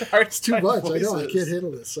 That's what it's too much. I know. I can't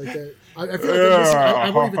handle this. Like I feel like I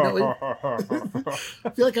won't even know. I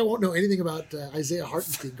feel like I won't know anything about Isaiah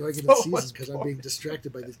Hartenstein going into the season because I'm being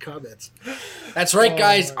distracted by these comments. That's right,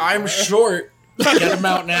 guys. I'm short. Get them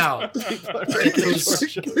out now. Get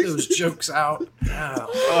those jokes out now.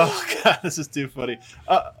 Oh, God, this is too funny.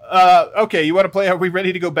 Okay, you want to play? Are we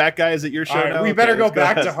ready to go back, guys? Is it your show now? We better go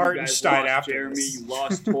back to Hartenstein after Jeremy, this. you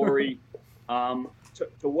lost Torrey. How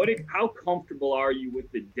comfortable are you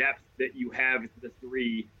with the depth that you have at the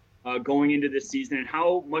 3 going into this season, and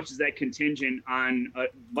how much is that contingent on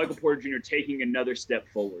Michael Porter Jr. taking another step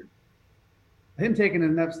forward? Him taking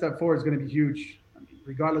another step forward is going to be huge.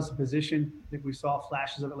 Regardless of position, I think we saw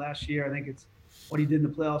flashes of it last year. I think it's what he did in the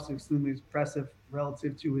playoffs is extremely impressive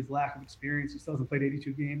relative to his lack of experience. He still hasn't played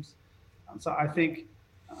 82 games. So I think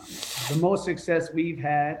the most success we've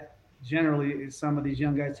had generally is some of these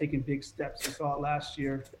young guys taking big steps. We saw it last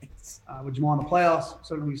year with Jamal in the playoffs.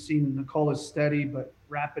 Certainly we've seen Nikola's steady but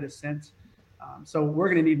rapid ascent. So we're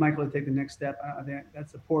going to need Michael to take the next step. I think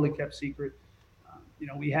that's a poorly kept secret.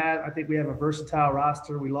 I think we have a versatile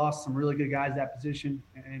roster. We lost some really good guys at that position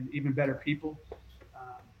and even better people,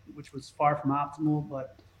 which was far from optimal.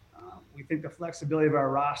 But we think the flexibility of our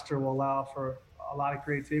roster will allow for a lot of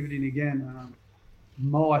creativity. And again,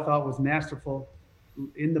 Mo, I thought, was masterful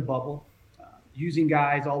in the bubble, using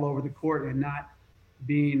guys all over the court and not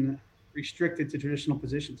being restricted to traditional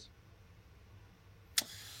positions.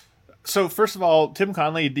 So first of all, Tim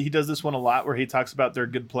Conley, he does this one a lot where he talks about they're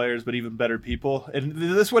good players, but even better people. And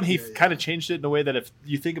this one, he kind of changed it in a way that if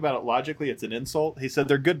you think about it logically, it's an insult. He said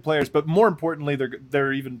they're good players, but more importantly,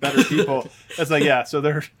 they're even better people. It's like, yeah, so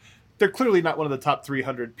they're clearly not one of the top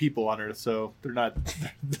 300 people on earth. So they're not,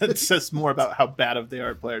 that says more about how bad of they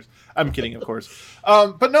are players. I'm kidding, of course.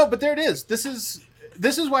 But there it is. This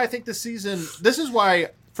is why I think this season, this is why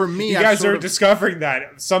for me, you guys are discovering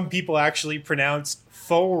that some people actually pronounce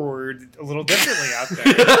forward a little differently out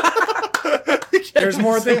there. There's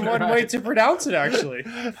more than one way to pronounce it, actually.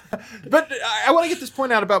 But I want to get this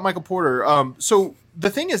point out about Michael Porter. So the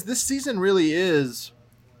thing is, this season really is,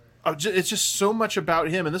 it's just so much about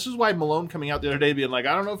him. And this is why Malone coming out the other day being like,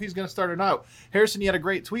 I don't know if he's going to start or not. Harrison, you had a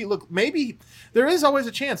great tweet. Look, maybe there is always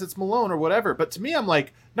a chance it's Malone or whatever. But to me, I'm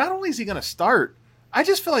like, not only is he going to start, I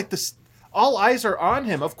just feel like this, all eyes are on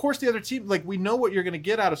him. Of course, the other team, like, we know what you're going to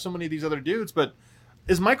get out of so many of these other dudes, but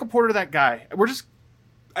is Michael Porter that guy?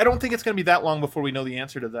 I don't think it's going to be that long before we know the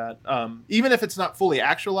answer to that. Even if it's not fully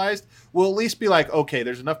actualized, we'll at least be like, okay,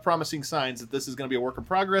 there's enough promising signs that this is going to be a work in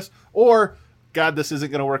progress, or, God, this isn't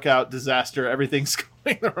going to work out, disaster, everything's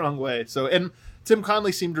going the wrong way. So, and Tim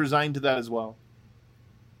Conley seemed resigned to that as well.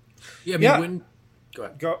 Yeah, go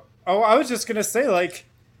ahead. I was just going to say, like,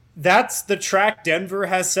 that's the track Denver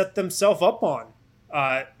has set themselves up on.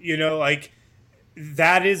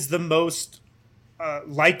 that is the most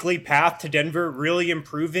likely path to Denver really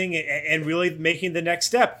improving and really making the next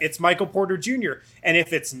step. It's Michael Porter Jr. And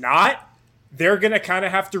if it's not, they're going to kind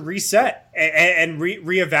of have to reset and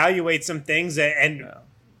reevaluate some things and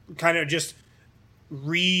kind of just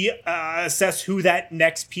reassess who that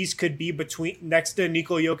next piece could be next to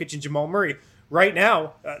Nikola Jokic and Jamal Murray. Right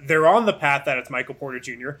now, they're on the path that it's Michael Porter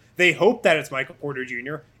Jr. They hope that it's Michael Porter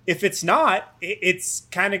Jr. If it's not, it's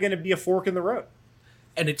kind of going to be a fork in the road.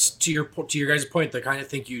 And it's to your guys' point, the kind of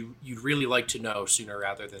thing you'd really like to know sooner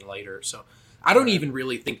rather than later. So I don't even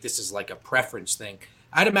really think this is like a preference thing.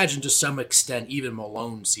 I'd imagine to some extent even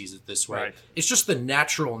Malone sees it this way. Right. It's just the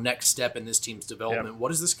natural next step in this team's development. What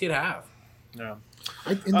does this kid have? Yeah.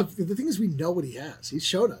 The thing is, we know what he has. He's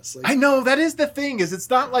shown us. I know, that is the thing. Is it's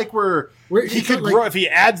not like he could grow if he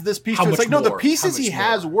adds this piece. It's like no, the pieces he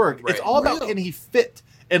has work. Right. It's all about can he fit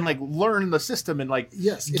and like learn the system and like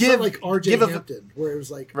it's not like RJ Hampton where it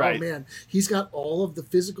was like oh man, he's got all of the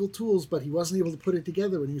physical tools, but he wasn't able to put it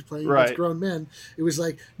together when he was playing against grown men. It was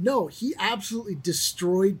like no, he absolutely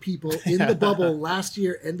destroyed people in the bubble last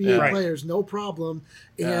year. NBA players, no problem.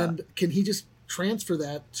 And can he just transfer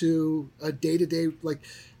that to a day-to-day, like,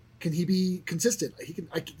 can he be consistent? He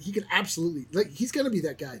can absolutely, like, he's going to be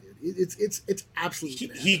that guy, dude. It's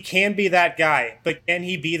absolutely he can be that guy, but can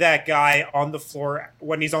he be that guy on the floor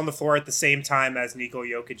when he's on the floor at the same time as Nikola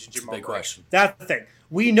Jokic and Jamal Murray? Question. That's the thing.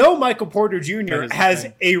 We know Michael Porter Jr. has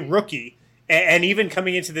a rookie, and even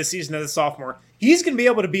coming into this season as a sophomore, he's going to be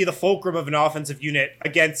able to be the fulcrum of an offensive unit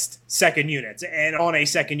against second units and on a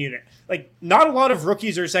second unit. Like, not a lot of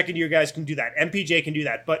rookies or second-year guys can do that. MPJ can do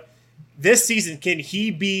that. But this season, can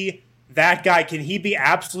he be that guy? Can he be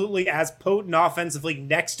absolutely as potent offensively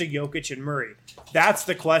next to Jokic and Murray? That's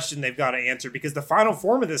the question they've got to answer, because the final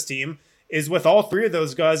form of this team is with all three of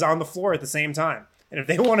those guys on the floor at the same time. And if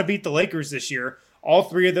they want to beat the Lakers this year, all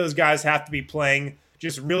three of those guys have to be playing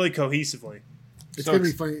just really cohesively. It's going to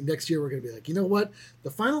be funny. Next year, we're going to be like, you know what?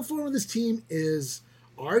 The final form of this team is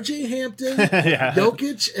RJ Hampton,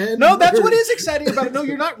 Jokic, and no, that's what is exciting about it. No,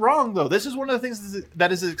 you're not wrong though. This is one of the things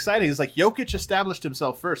that is exciting. Is like Jokic established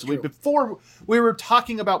himself first. Before we were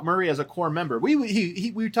talking about Murray as a core member,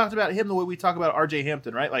 we talked about him the way we talk about RJ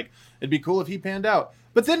Hampton, right? Like it'd be cool if he panned out.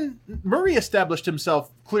 But then Murray established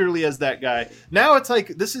himself clearly as that guy. Now it's like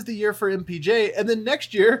this is the year for MPJ, and then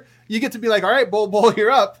next year you get to be like, all right, Bol,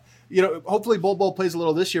 you're up. You know, hopefully Bol plays a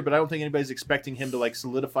little this year, but I don't think anybody's expecting him to like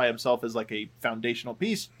solidify himself as like a foundational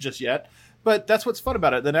piece just yet. But that's what's fun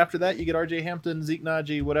about it. Then after that, you get RJ Hampton, Zeke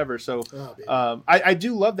Naji, whatever. So I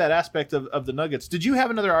do love that aspect of the Nuggets. Did you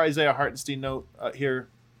have another Isaiah Hartenstein note here,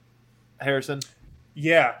 Harrison?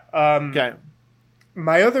 Yeah. Okay.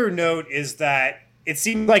 My other note is that it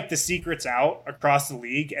seemed like the secret's out across the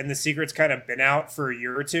league, and the secret's kind of been out for a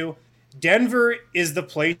year or two. Denver is the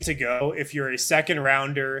place to go if you're a second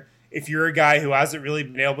rounder, if you're a guy who hasn't really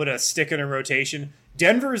been able to stick in a rotation.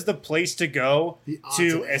 Denver is the place to go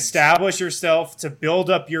to establish yourself, to build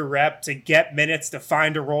up your rep, to get minutes, to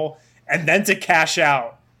find a role, and then to cash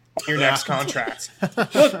out on your next contract.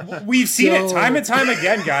 Look, we've seen it time and time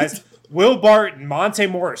again, guys. Will Barton, Monte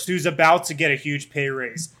Morris, who's about to get a huge pay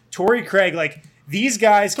raise. Torrey Craig, like, these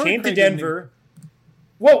guys came to Denver.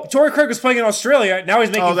 Well, Torrey Craig was playing in Australia. Now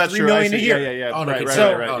he's making $3 million a year. Yeah.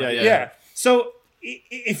 Right. So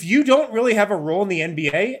if you don't really have a role in the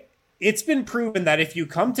NBA, it's been proven that if you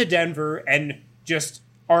come to Denver and just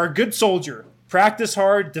are a good soldier, practice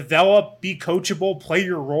hard, develop, be coachable, play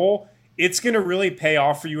your role, it's going to really pay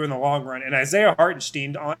off for you in the long run. And Isaiah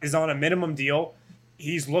Hartenstein is on a minimum deal.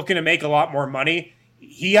 He's looking to make a lot more money.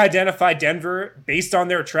 He identified Denver based on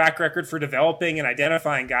their track record for developing and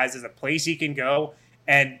identifying guys as a place he can go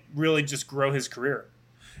and really just grow his career.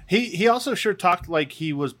 He also sure talked like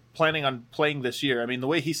he was planning on playing this year. I mean, the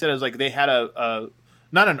way he said it was like they had a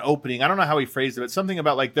not an opening. I don't know how he phrased it, but something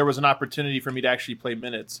about like there was an opportunity for me to actually play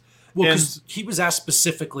minutes. Well, because he was asked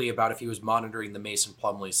specifically about if he was monitoring the Mason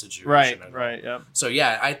Plumlee situation. Right, yeah. So,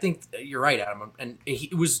 yeah, I think you're right, Adam. And he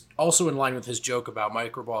was also in line with his joke about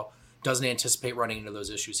microball. Doesn't anticipate running into those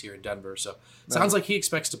issues here in Denver. So, sounds like he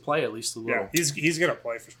expects to play at least a little. Yeah, he's going to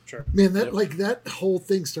play for sure. Man, that whole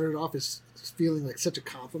thing started off as feeling like such a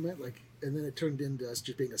compliment, and then it turned into us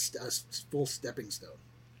just being a full stepping stone.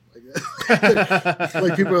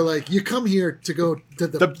 Like people are like, you come here to go to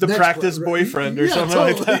the next practice right? boyfriend or something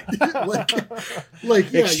totally. like that.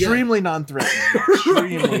 like extremely non-threatening.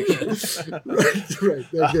 Right.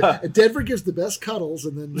 And Denver gives the best cuddles,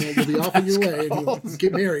 and then you'll be off on your way and you'll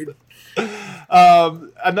get married.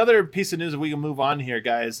 Another piece of news, we can move on here,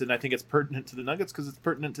 guys, and I think it's pertinent to the Nuggets because it's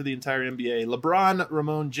pertinent to the entire NBA. LeBron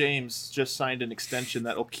Ramon James just signed an extension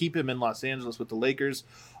that will keep him in Los Angeles with the Lakers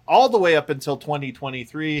all the way up until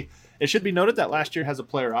 2023. It should be noted that last year has a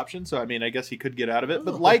player option, so I mean, I guess he could get out of it.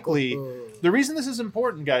 But likely, the reason this is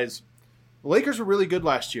important, guys, the Lakers were really good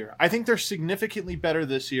last year. I think they're significantly better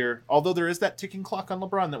this year, although there is that ticking clock on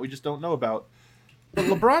LeBron that we just don't know about. But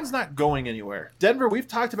LeBron's not going anywhere. Denver, we've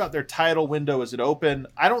talked about their title window as it open.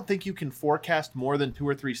 I don't think you can forecast more than 2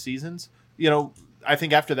 or 3 seasons. You know, I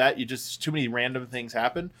think after that, too many random things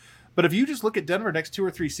happen. But if you just look at Denver next 2 or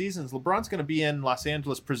 3 seasons, LeBron's going to be in Los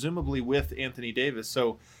Angeles, presumably with Anthony Davis.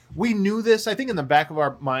 So we knew this. I think in the back of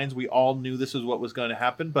our minds, we all knew this was what was going to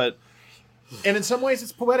happen. And in some ways,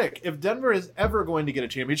 it's poetic. If Denver is ever going to get a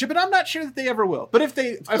championship, and I'm not sure that they ever will, but if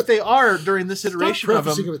they are during this iteration of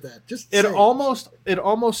them, it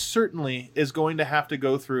almost certainly is going to have to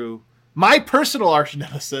go through my personal arch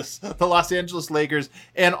nemesis, the Los Angeles Lakers,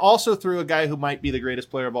 and also through a guy who might be the greatest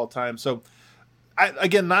player of all time. So,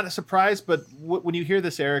 again, not a surprise, but when you hear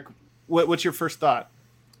this, Eric, what's your first thought?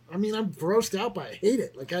 I mean, I'm grossed out by it. I hate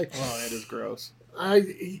it. It is gross.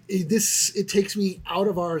 It takes me out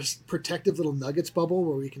of our protective little Nuggets bubble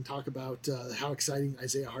where we can talk about how exciting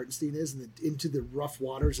Isaiah Hartenstein is, and into the rough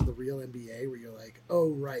waters of the real NBA where you're like, oh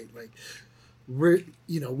right, like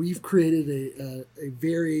we've created a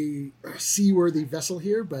very seaworthy vessel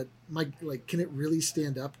here, but can it really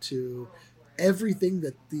stand up to everything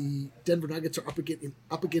that the Denver Nuggets are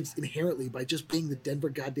up against inherently by just being the Denver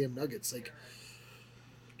goddamn Nuggets?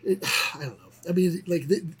 I don't know. I mean,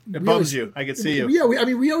 it bums you. I can see you. Yeah,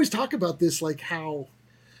 we always talk about this, like how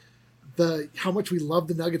much we love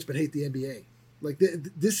the Nuggets but hate the NBA. Like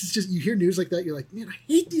this is just, you hear news like that, you're like, man, I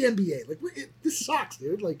hate the NBA. Like this sucks,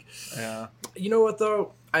 dude. Like, yeah. You know what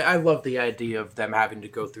though? I love the idea of them having to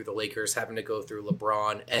go through the Lakers, having to go through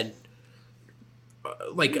LeBron, and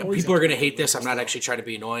people are going to hate this. I'm not actually trying to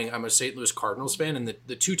be annoying. I'm a St. Louis Cardinals fan, and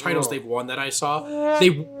the 2 titles they've won that I saw,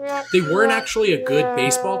 they weren't actually a good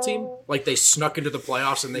baseball team. Like, they snuck into the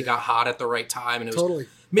playoffs and they got hot at the right time, and it was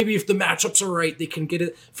maybe if the matchups are right, they can get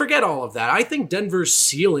it. Forget all of that. I think Denver's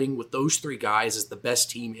ceiling with those 3 guys is the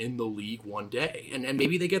best team in the league one day, and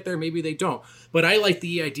maybe they get there, maybe they don't. But I like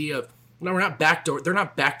the idea of they're not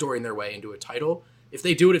backdooring their way into a title. If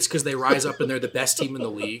they do it, it's because they rise up and they're the best team in the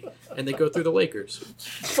league, and they go through the Lakers.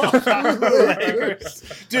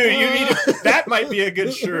 Dude, you need that might be a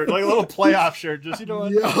good shirt, like a little playoff shirt. Just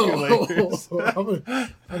Lakers.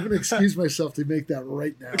 I'm gonna excuse myself to make that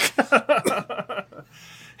right now.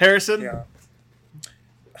 Harrison, yeah.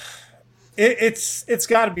 It's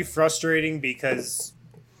got to be frustrating because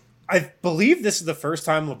I believe this is the first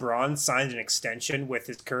time LeBron signed an extension with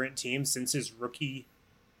his current team since his rookie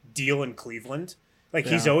deal in Cleveland.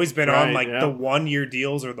 He's always been on the 1-year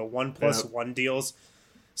deals or the 1+1 deals.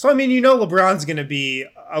 So, I mean, LeBron's going to be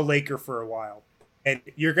a Laker for a while, and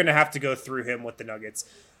you're going to have to go through him with the Nuggets.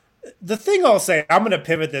 The thing I'll say, I'm going to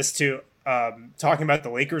pivot this to talking about the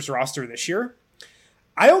Lakers roster this year.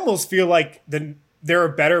 I almost feel like they're a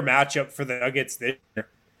better matchup for the Nuggets this year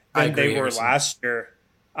than they were last year.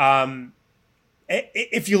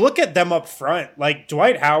 If you look at them up front, like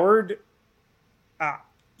Dwight Howard,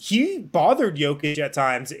 he bothered Jokic at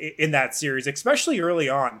times in that series, especially early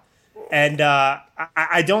on. And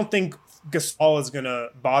I don't think Gasol is going to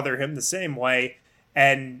bother him the same way.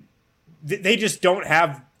 And they just don't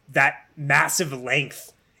have that massive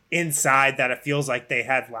length inside that it feels like they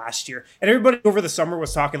had last year. And everybody over the summer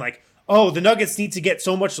was talking like, oh, the Nuggets need to get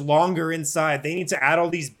so much longer inside. They need to add all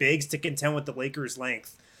these bigs to contend with the Lakers'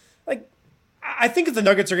 length. Like, I think if the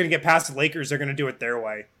Nuggets are going to get past the Lakers, they're going to do it their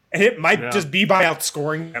way. And it might just be by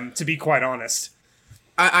outscoring them, to be quite honest.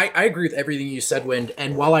 I agree with everything you said, Wind.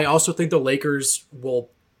 And while I also think the Lakers will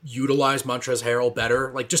utilize Montrezl Harrell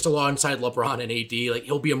better, like just alongside LeBron and AD, like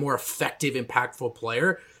he'll be a more effective, impactful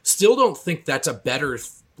player, still don't think that's a better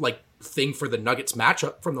thing for the Nuggets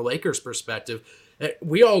matchup from the Lakers' perspective.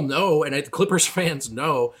 We all know, and Clippers fans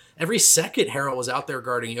know, every second Harrell was out there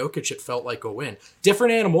guarding Jokic, it felt like a win.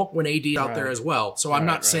 Different animal when AD out there as well. So I'm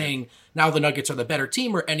not saying now the Nuggets are the better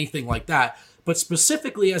team or anything like that. But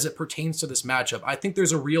specifically as it pertains to this matchup, I think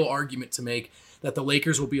there's a real argument to make that the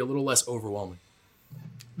Lakers will be a little less overwhelming.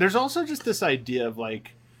 There's also just this idea of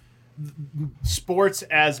sports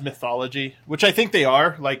as mythology, which I think they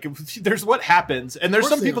are. Like, there's what happens, and there's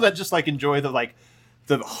some people that just enjoy the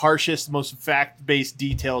the harshest, most fact-based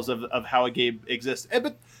details of how a game exists.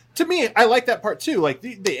 But to me, I like that part too. Like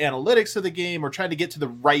the analytics of the game, or trying to get to the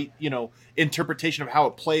right, interpretation of how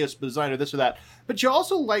a play is designed, or this or that. But you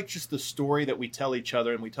also like just the story that we tell each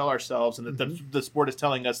other and we tell ourselves, and that the sport is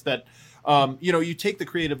telling us that, you take the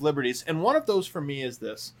creative liberties. And one of those for me is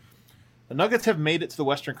this. The Nuggets have made it to the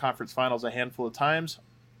Western Conference Finals a handful of times.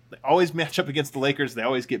 They always match up against the Lakers. They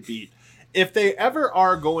always get beat. If they ever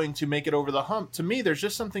are going to make it over the hump, to me, there's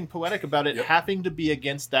just something poetic about it having to be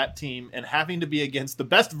against that team and having to be against the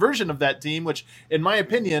best version of that team, which, in my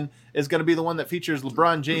opinion, is going to be the one that features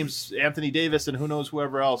LeBron James, Anthony Davis, and who knows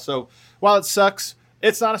whoever else. So while it sucks,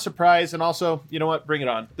 it's not a surprise. And also, you know what? Bring it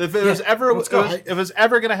on. If it was ever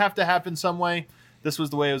going to have to happen some way, this was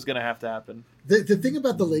the way it was going to have to happen. The thing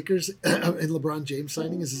about the Lakers and LeBron James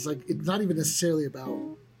signing is like, it's not even necessarily about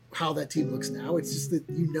how that team looks now. It's just that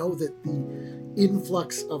that the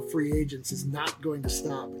influx of free agents is not going to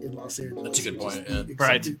stop in Los Angeles. That's a good point. Yeah.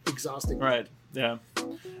 Right. Exhausting. Right. Yeah.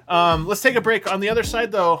 Let's take a break. On the other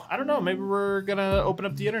side, though, I don't know. Maybe we're gonna open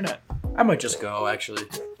up the internet. I might just go, actually.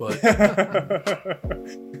 But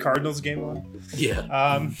the Cardinals game on.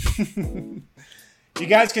 Yeah. You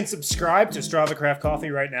guys can subscribe to Strava Craft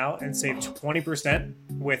Coffee right now and save 20%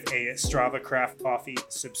 with a Strava Craft Coffee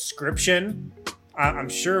subscription. I'm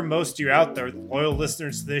sure most of you out there, loyal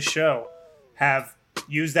listeners to this show, have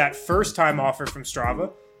used that first time offer from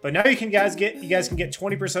Strava. But now you guys can get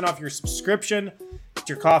 20% off your subscription. Get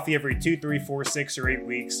your coffee every 2, 3, 4, 6, or 8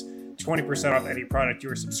 weeks. 20% off any product you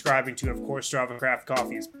are subscribing to. Of course, Strava Craft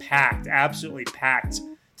Coffee is packed, absolutely packed,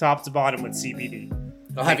 top to bottom with CBD.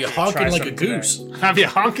 I'll have you honking like a goose. Have you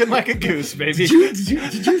honking like a goose, baby. Did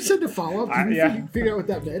you send a follow-up? Did you figure out what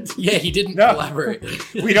that meant? Yeah, he didn't elaborate.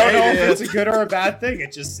 We don't know if it's a good or a bad thing.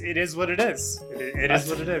 It is what it is. It is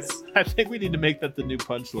what it is. I think we need to make that the new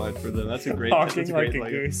punchline for them. That's a great honking like a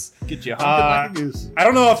goose. Get you honking like a goose. I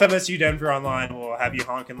don't know if MSU Denver Online will have you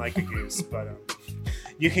honking like a goose, but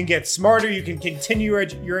you can get smarter. You can continue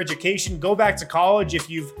your education. Go back to college if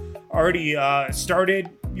you've already started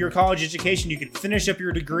your college education. You can finish up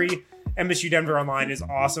your degree. MSU Denver Online is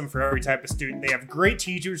awesome for every type of student. They have great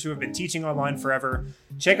teachers who have been teaching online forever.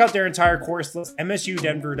 Check out their entire course list,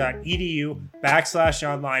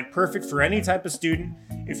 msudenver.edu/online. Perfect for any type of student.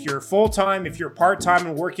 If you're full-time, if you're part-time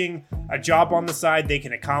and working a job on the side, they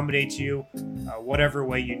can accommodate you whatever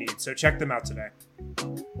way you need. So check them out today.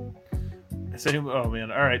 Oh,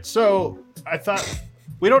 man. All right. So I thought...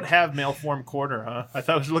 We don't have mail form corner, huh? I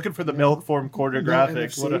thought I was looking for the mail form corner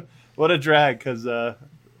graphic. What a drag, because I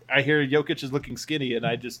hear Jokic is looking skinny, and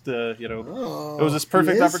I just, it was this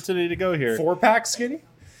perfect opportunity to go here. 4-pack skinny?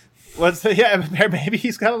 Maybe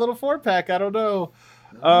he's got a little 4-pack. I don't know.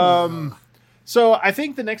 So I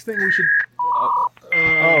think the next thing we should.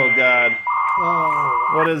 Oh God.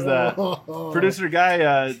 What is that? Producer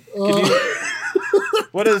guy, can you?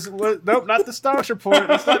 What? Nope, not the Stausch report.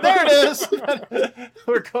 There it is.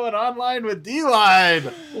 We're going online with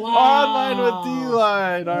D-Line. Wow. Online with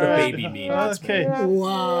D-Line. All right. The baby meme. Okay.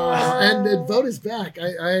 Wow. And vote is back.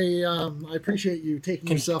 I appreciate you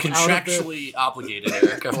taking yourself contractually obligated,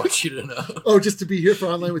 Eric. I want you to know. Oh, just to be here for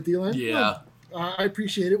Online with D-Line? Yeah. I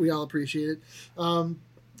appreciate it. We all appreciate it.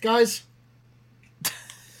 Guys,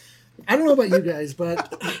 I don't know about you guys,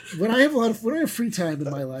 but when I have free time in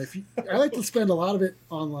my life, I like to spend a lot of it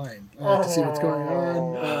online to see what's going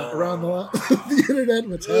on around the internet,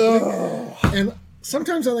 what's happening. And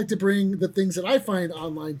sometimes I like to bring the things that I find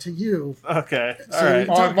online to you. Okay. All right.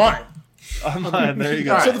 Online. There you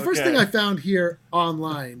go. So the first thing I found here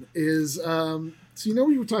online is, we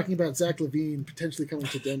were talking about Zach LaVine potentially coming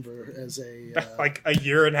to Denver as a... like a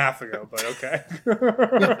year and a half ago, but okay.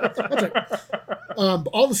 Yeah, that's right.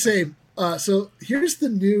 All the same, so here's the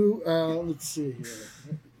new, let's see here.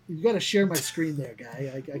 You got to share my screen there,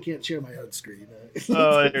 guy. I can't share my own screen.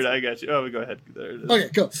 I got you. Oh, go ahead. There it is. Okay,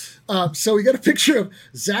 cool. So we got a picture of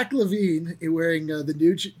Zach LaVine wearing the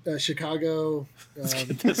new Chicago... Let's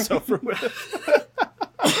get this over with.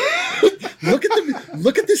 Look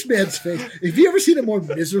at this man's face. Have you ever seen a more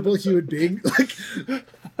miserable human being? Like,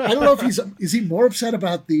 I don't know if is he more upset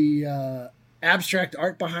about the abstract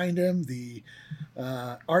art behind him, the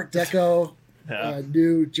Art Deco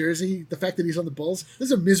New Jersey, the fact that he's on the Bulls. This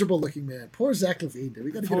is a miserable looking man. Poor Zach LaVine, dude.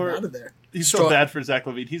 We got to get him out of there. You feel bad for Zach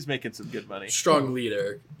LaVine. He's making some good money. Strong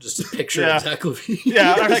leader. Just a picture of Zach LaVine.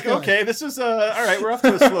 Yeah, I'm like, okay, this is all right. We're off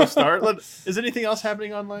to a slow start. Is anything else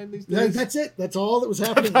happening online these days? Yeah, that's it. That's all that was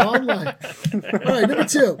happening online. All right, number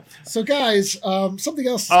 2. So, guys, something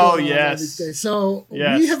else is going on these days. So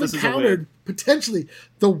we have encountered potentially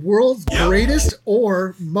the world's greatest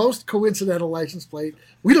or most coincidental license plate.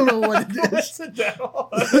 We don't know what it is.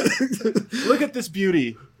 Look at this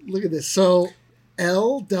beauty. Look at this. So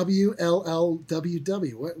LWLLWW.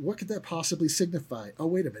 What could that possibly signify? Oh,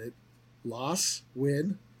 wait a minute. Loss,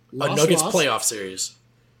 win, loss, a Nuggets loss. Playoff series.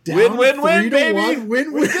 Down win, baby.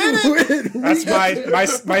 Win.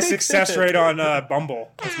 That's my success rate on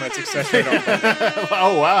Bumble. That's my success rate on Bumble.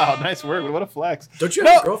 Oh, wow. Nice work. What a flex. Don't you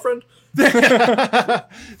have a girlfriend?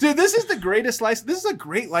 Dude, this is the greatest license. This is a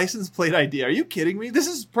great license plate idea. Are you kidding me? This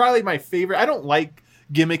is probably my favorite. I don't like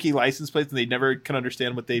gimmicky license plates and they never can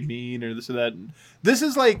understand what they mean or this or that. This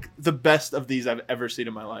is like the best of these I've ever seen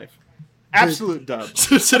in my life. Absolute dub.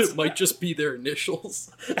 Said it might just be their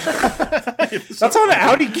initials. That's on the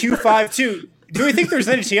Audi Q5 too. Do we think there's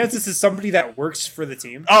any chance this is somebody that works for the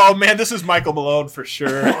team? Oh man, this is Michael Malone for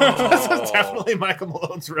sure. This is definitely Michael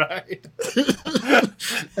Malone's ride.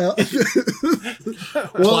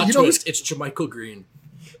 Well, twist, it's Jermichael Green.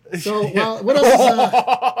 So, what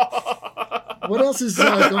else is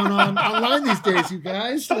going on online these days, you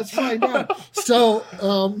guys? Let's find out. So,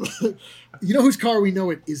 you know whose car we know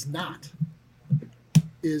it is not?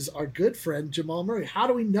 Is our good friend Jamal Murray. How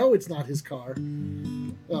do we know it's not his car?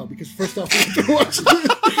 Oh, because first off, we have to watch it.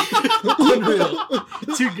 Unreal.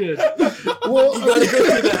 Too good. Well, you gotta go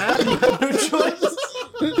through the app. You have no choice.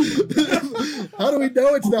 How do we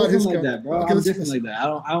know it's not his car? Like that, bro. I'm different like that.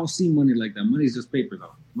 I don't see money like that. Money's just paper,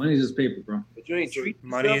 though. Money's just paper, bro. But you ain't treat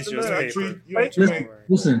money is just paper.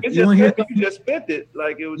 Listen, it's you want to hear? You just spent it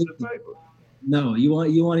like it was just paper. No, you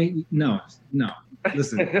want no.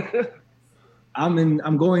 Listen,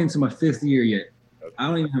 I'm going into my 5th year yet. Okay. I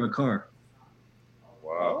don't even have a car.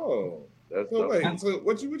 Wow. So wait, so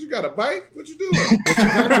what you got, a bike? What you doing?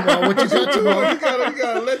 What you got, Jamal? You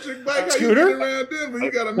got an electric bike? How Scooter? you get around Denver?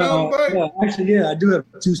 You got a mountain bike? Yeah, actually, I do have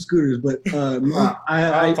 2 scooters, but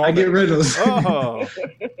I get rid of those. Oh.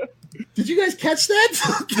 Did you guys catch that?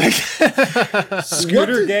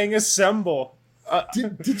 Scooter gang assemble.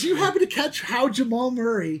 Did you happen to catch how Jamal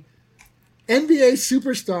Murray, NBA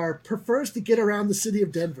superstar, prefers to get around the city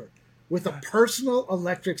of Denver with a personal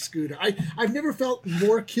electric scooter? I've never felt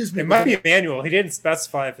more kismet. It might be a manual. He didn't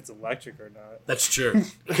specify if it's electric or not. That's true.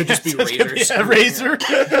 It could just be Razor. Yeah, Razor.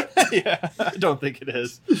 Yeah, I don't think it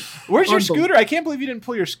is. Where's your scooter? I can't believe you didn't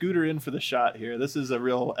pull your scooter in for the shot here. This is a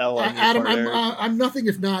real L on your Adam, part, I'm nothing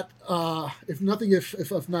if not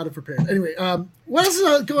prepared. Anyway, what else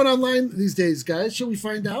is going online these days, guys? Shall we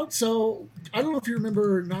find out? So I don't know if you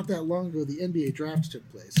remember, not that long ago, the NBA draft took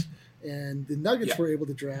place, and the Nuggets were able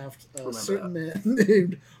to draft a certain man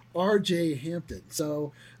named R.J. Hampton.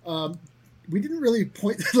 So we didn't really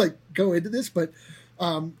go into this, but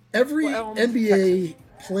every NBA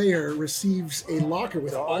player receives a locker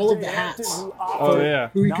with all of the hats.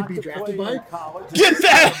 Who he could be drafted by. Get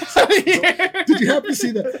that out of here! Did you happen to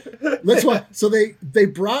see that? That's why. So they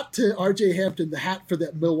brought to R.J. Hampton the hat for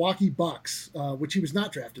the Milwaukee Bucks, which he was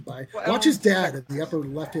not drafted by. Watch his dad at the upper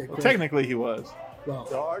left-hand corner. Technically, he was. Well,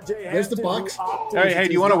 there's the Bucks. Hey,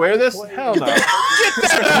 do you want to wear this? Hell no. Get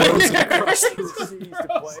that across.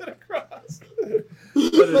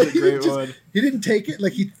 That is a great one. He didn't take it.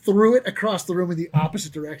 He threw it across the room in the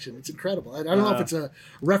opposite direction. It's incredible. I don't know if it's a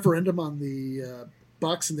referendum on the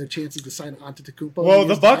Bucks and their chances to sign Antetokounmpo. Well,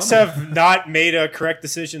 the Bucks have not made a correct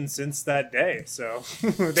decision since that day, so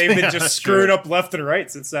they've been just screwing up left and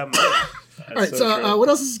right since that moment. All right, so what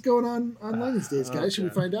else is going on online these days, guys? Should we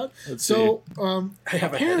find out?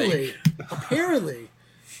 Apparently,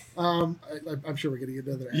 I'm sure we're going to get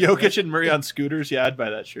another ad. Jokic and Murray on scooters. Yeah, I'd buy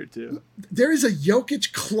that shirt too. There is a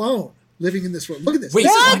Jokic clone living in this world. Look at this. Wait,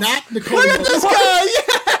 this what? is not Nikola Look at this guy.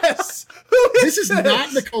 Yes. This is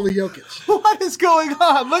not Nikola Jokic. What is going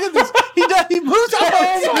on? Look at this. He moves.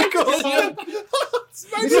 Oh my God.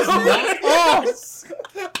 This is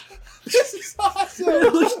not. This is awesome.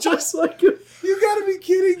 It looks just like him. You gotta be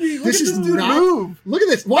kidding me. Look This at is this dude not. move. Look at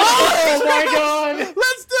this. What? Oh my God.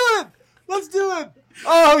 Let's do it.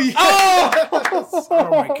 Oh yeah. Oh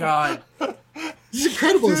my God. This is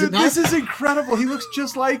incredible, Dude, is it not? this is incredible. He looks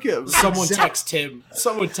just like him. Someone text him.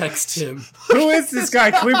 Who is this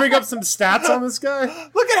guy? Can we bring up some stats on this guy?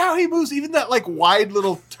 Look at how he moves. Even that wide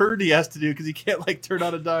little turn he has to do because he can't turn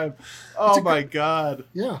on a dime. Oh my God.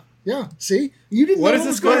 Yeah. See? You didn't What know is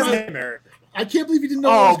this was going guy's on. name, Eric? I can't believe you didn't know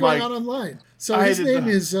what was going on online. So his name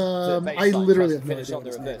is, I literally have no idea what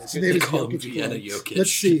his name is. His name is Jokic.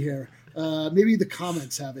 Let's see here. Maybe the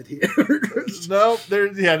comments have it here. Nope,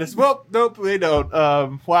 nope, they don't.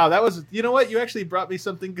 Wow, that was, you know what? You actually brought me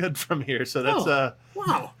something good from here. So that's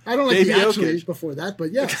wow. I don't like the actually before that,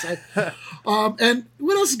 but yes. And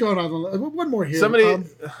what else is going on? One more here. Somebody,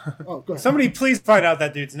 go ahead. Somebody please find out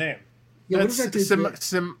that dude's name. Yeah, what is that dude's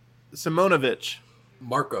name? Simonovic.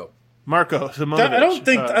 Marco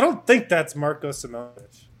Simonovic. I don't think that's Marco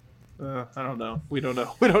Simonovic. I don't know. We don't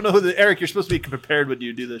know. We don't know who Eric, you're supposed to be prepared when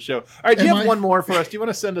you do this show. All right, do you have one more for us? Do you want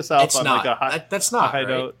to send us out on like a high, that's not high right.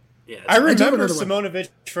 note? Yeah, I remember Simonovic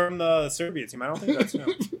from the Serbia team. I don't think that's him.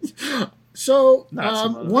 So,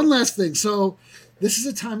 one last thing. So, this is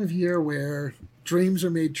a time of year where dreams are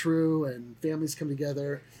made true and families come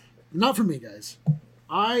together. Not for me, guys.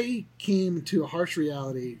 I came to a harsh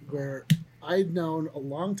reality where I'd known a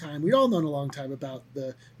long time, we all known a long time about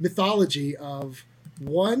the mythology of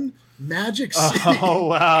one Magic City. Oh,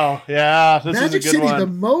 wow. Yeah, this Magic is a good City, one. the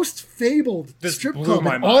most fabled strip club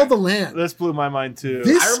in all the land. This blew my mind, too.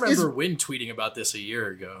 I remember Wynn tweeting about this a year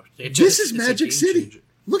ago. This is Magic City.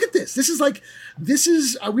 Look at this. This is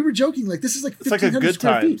we were joking, like, this is like 1,500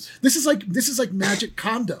 square feet. This is like Magic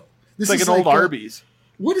Condo. It's like an old Arby's.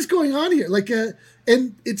 What is going on here? Like,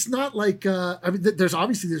 and it's not like,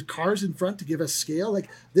 there's cars in front to give us scale.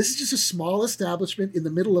 Like, this is just a small establishment in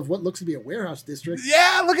the middle of what looks to be a warehouse district.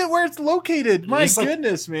 Yeah, look at where it's located. My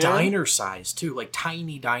goodness, man. Diner sized, too. Like,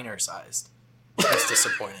 tiny diner sized. That's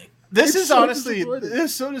disappointing. This is so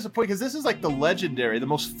disappointing because this is like the legendary, the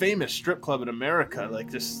most famous strip club in America.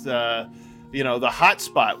 Like, just, the hot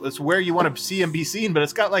spot. It's where you want to see and be seen, but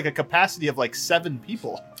it's got like a capacity of like 7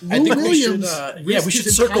 people. I think we should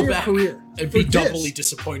circle back and be doubly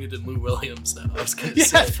disappointed in Lou Williams now. I was gonna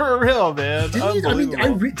say. For real, man.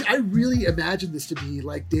 I really imagined this to be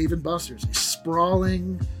like Dave and Buster's, a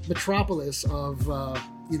sprawling metropolis of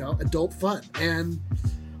adult fun. And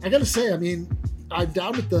I gotta say, I mean, I'm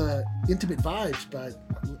down with the intimate vibes, but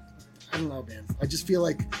I don't know, man. I just feel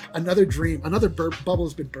like another dream, another bubble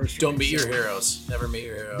has been burst. Don't meet your heroes. Never meet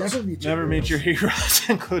your heroes. Never meet your heroes,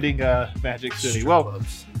 including Magic City. Well,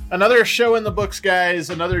 another show in the books, guys.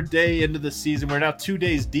 Another day into the season. We're now 2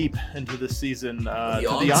 days deep into the season.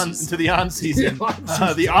 Into the on season.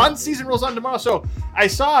 The on season rolls on tomorrow. So I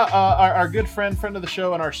saw our good friend of the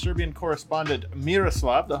show, and our Serbian correspondent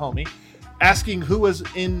Miroslav, the homie, asking who was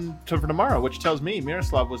in for tomorrow, which tells me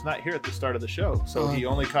Miroslav was not here at the start of the show, so he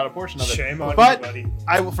only caught a portion of it. Shame on but you, buddy.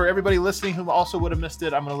 I will, for everybody listening who also would have missed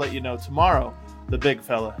it, I'm going to let you know tomorrow, the big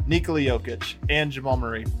fella, Nikola Jokic and Jamal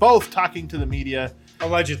Murray, both talking to the media.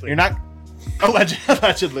 Allegedly. You're not...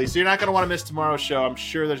 Allegedly. So you're not going to want to miss tomorrow's show. I'm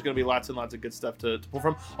sure there's going to be lots and lots of good stuff to pull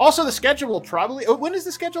from. Also, the schedule will probably... when is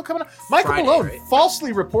the schedule coming up? Michael Malone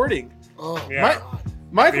falsely reporting. Oh, yeah.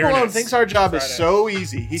 Michael Malone thinks our job is so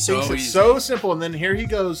easy. He thinks it's so simple, and then here he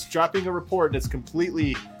goes dropping a report, and it's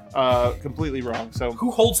completely wrong. So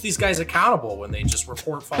who holds these guys accountable when they just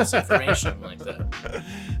report false information like that?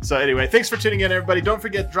 So anyway, thanks for tuning in, everybody. Don't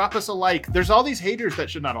forget, drop us a like. There's all these haters that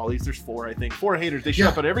should not all these. There's 4, I think. 4 haters. They show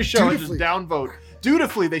up at every show and just downvote.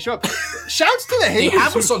 Dutifully, they show up. Shouts to the haters. They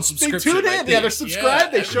have us on subscription. They tune in. Yeah, they're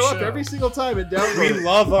subscribed. They show up every single time and downvote. We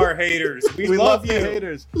love our haters. We love you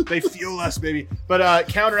haters. They fuel us, baby. But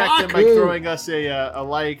counteract them by throwing us a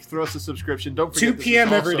like, throw us a subscription. Don't forget 2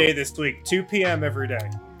 p.m. every day this week. 2 p.m. every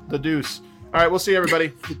day. The deuce. All right, we'll see you,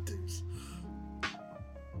 everybody.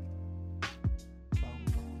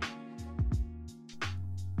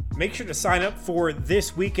 Make sure to sign up for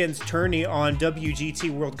this weekend's tourney on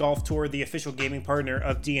WGT World Golf Tour, the official gaming partner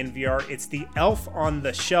of DNVR. It's the Elf on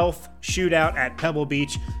the Shelf shootout at Pebble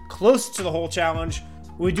Beach, close to the hole challenge.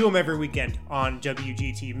 We do them every weekend on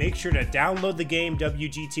WGT. Make sure to download the game,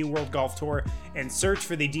 WGT World Golf Tour, and search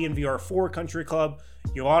for the DNVR 4 Country Club.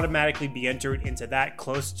 You'll automatically be entered into that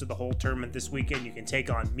close to the hole tournament this weekend. You can take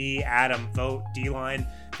on me, Adam, Vote, D-Line,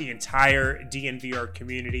 the entire DNVR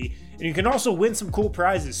community. And you can also win some cool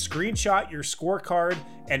prizes. Screenshot your scorecard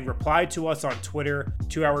and reply to us on Twitter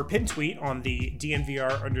to our pin tweet on the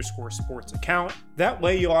DNVR_sports account. That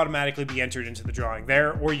way you'll automatically be entered into the drawing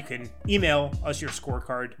there, or you can email us your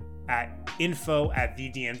scorecard at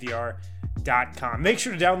info@thednvr.com. Make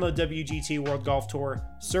sure to download WGT World Golf Tour.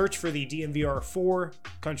 Search for the DNVR 4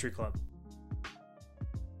 Country Club.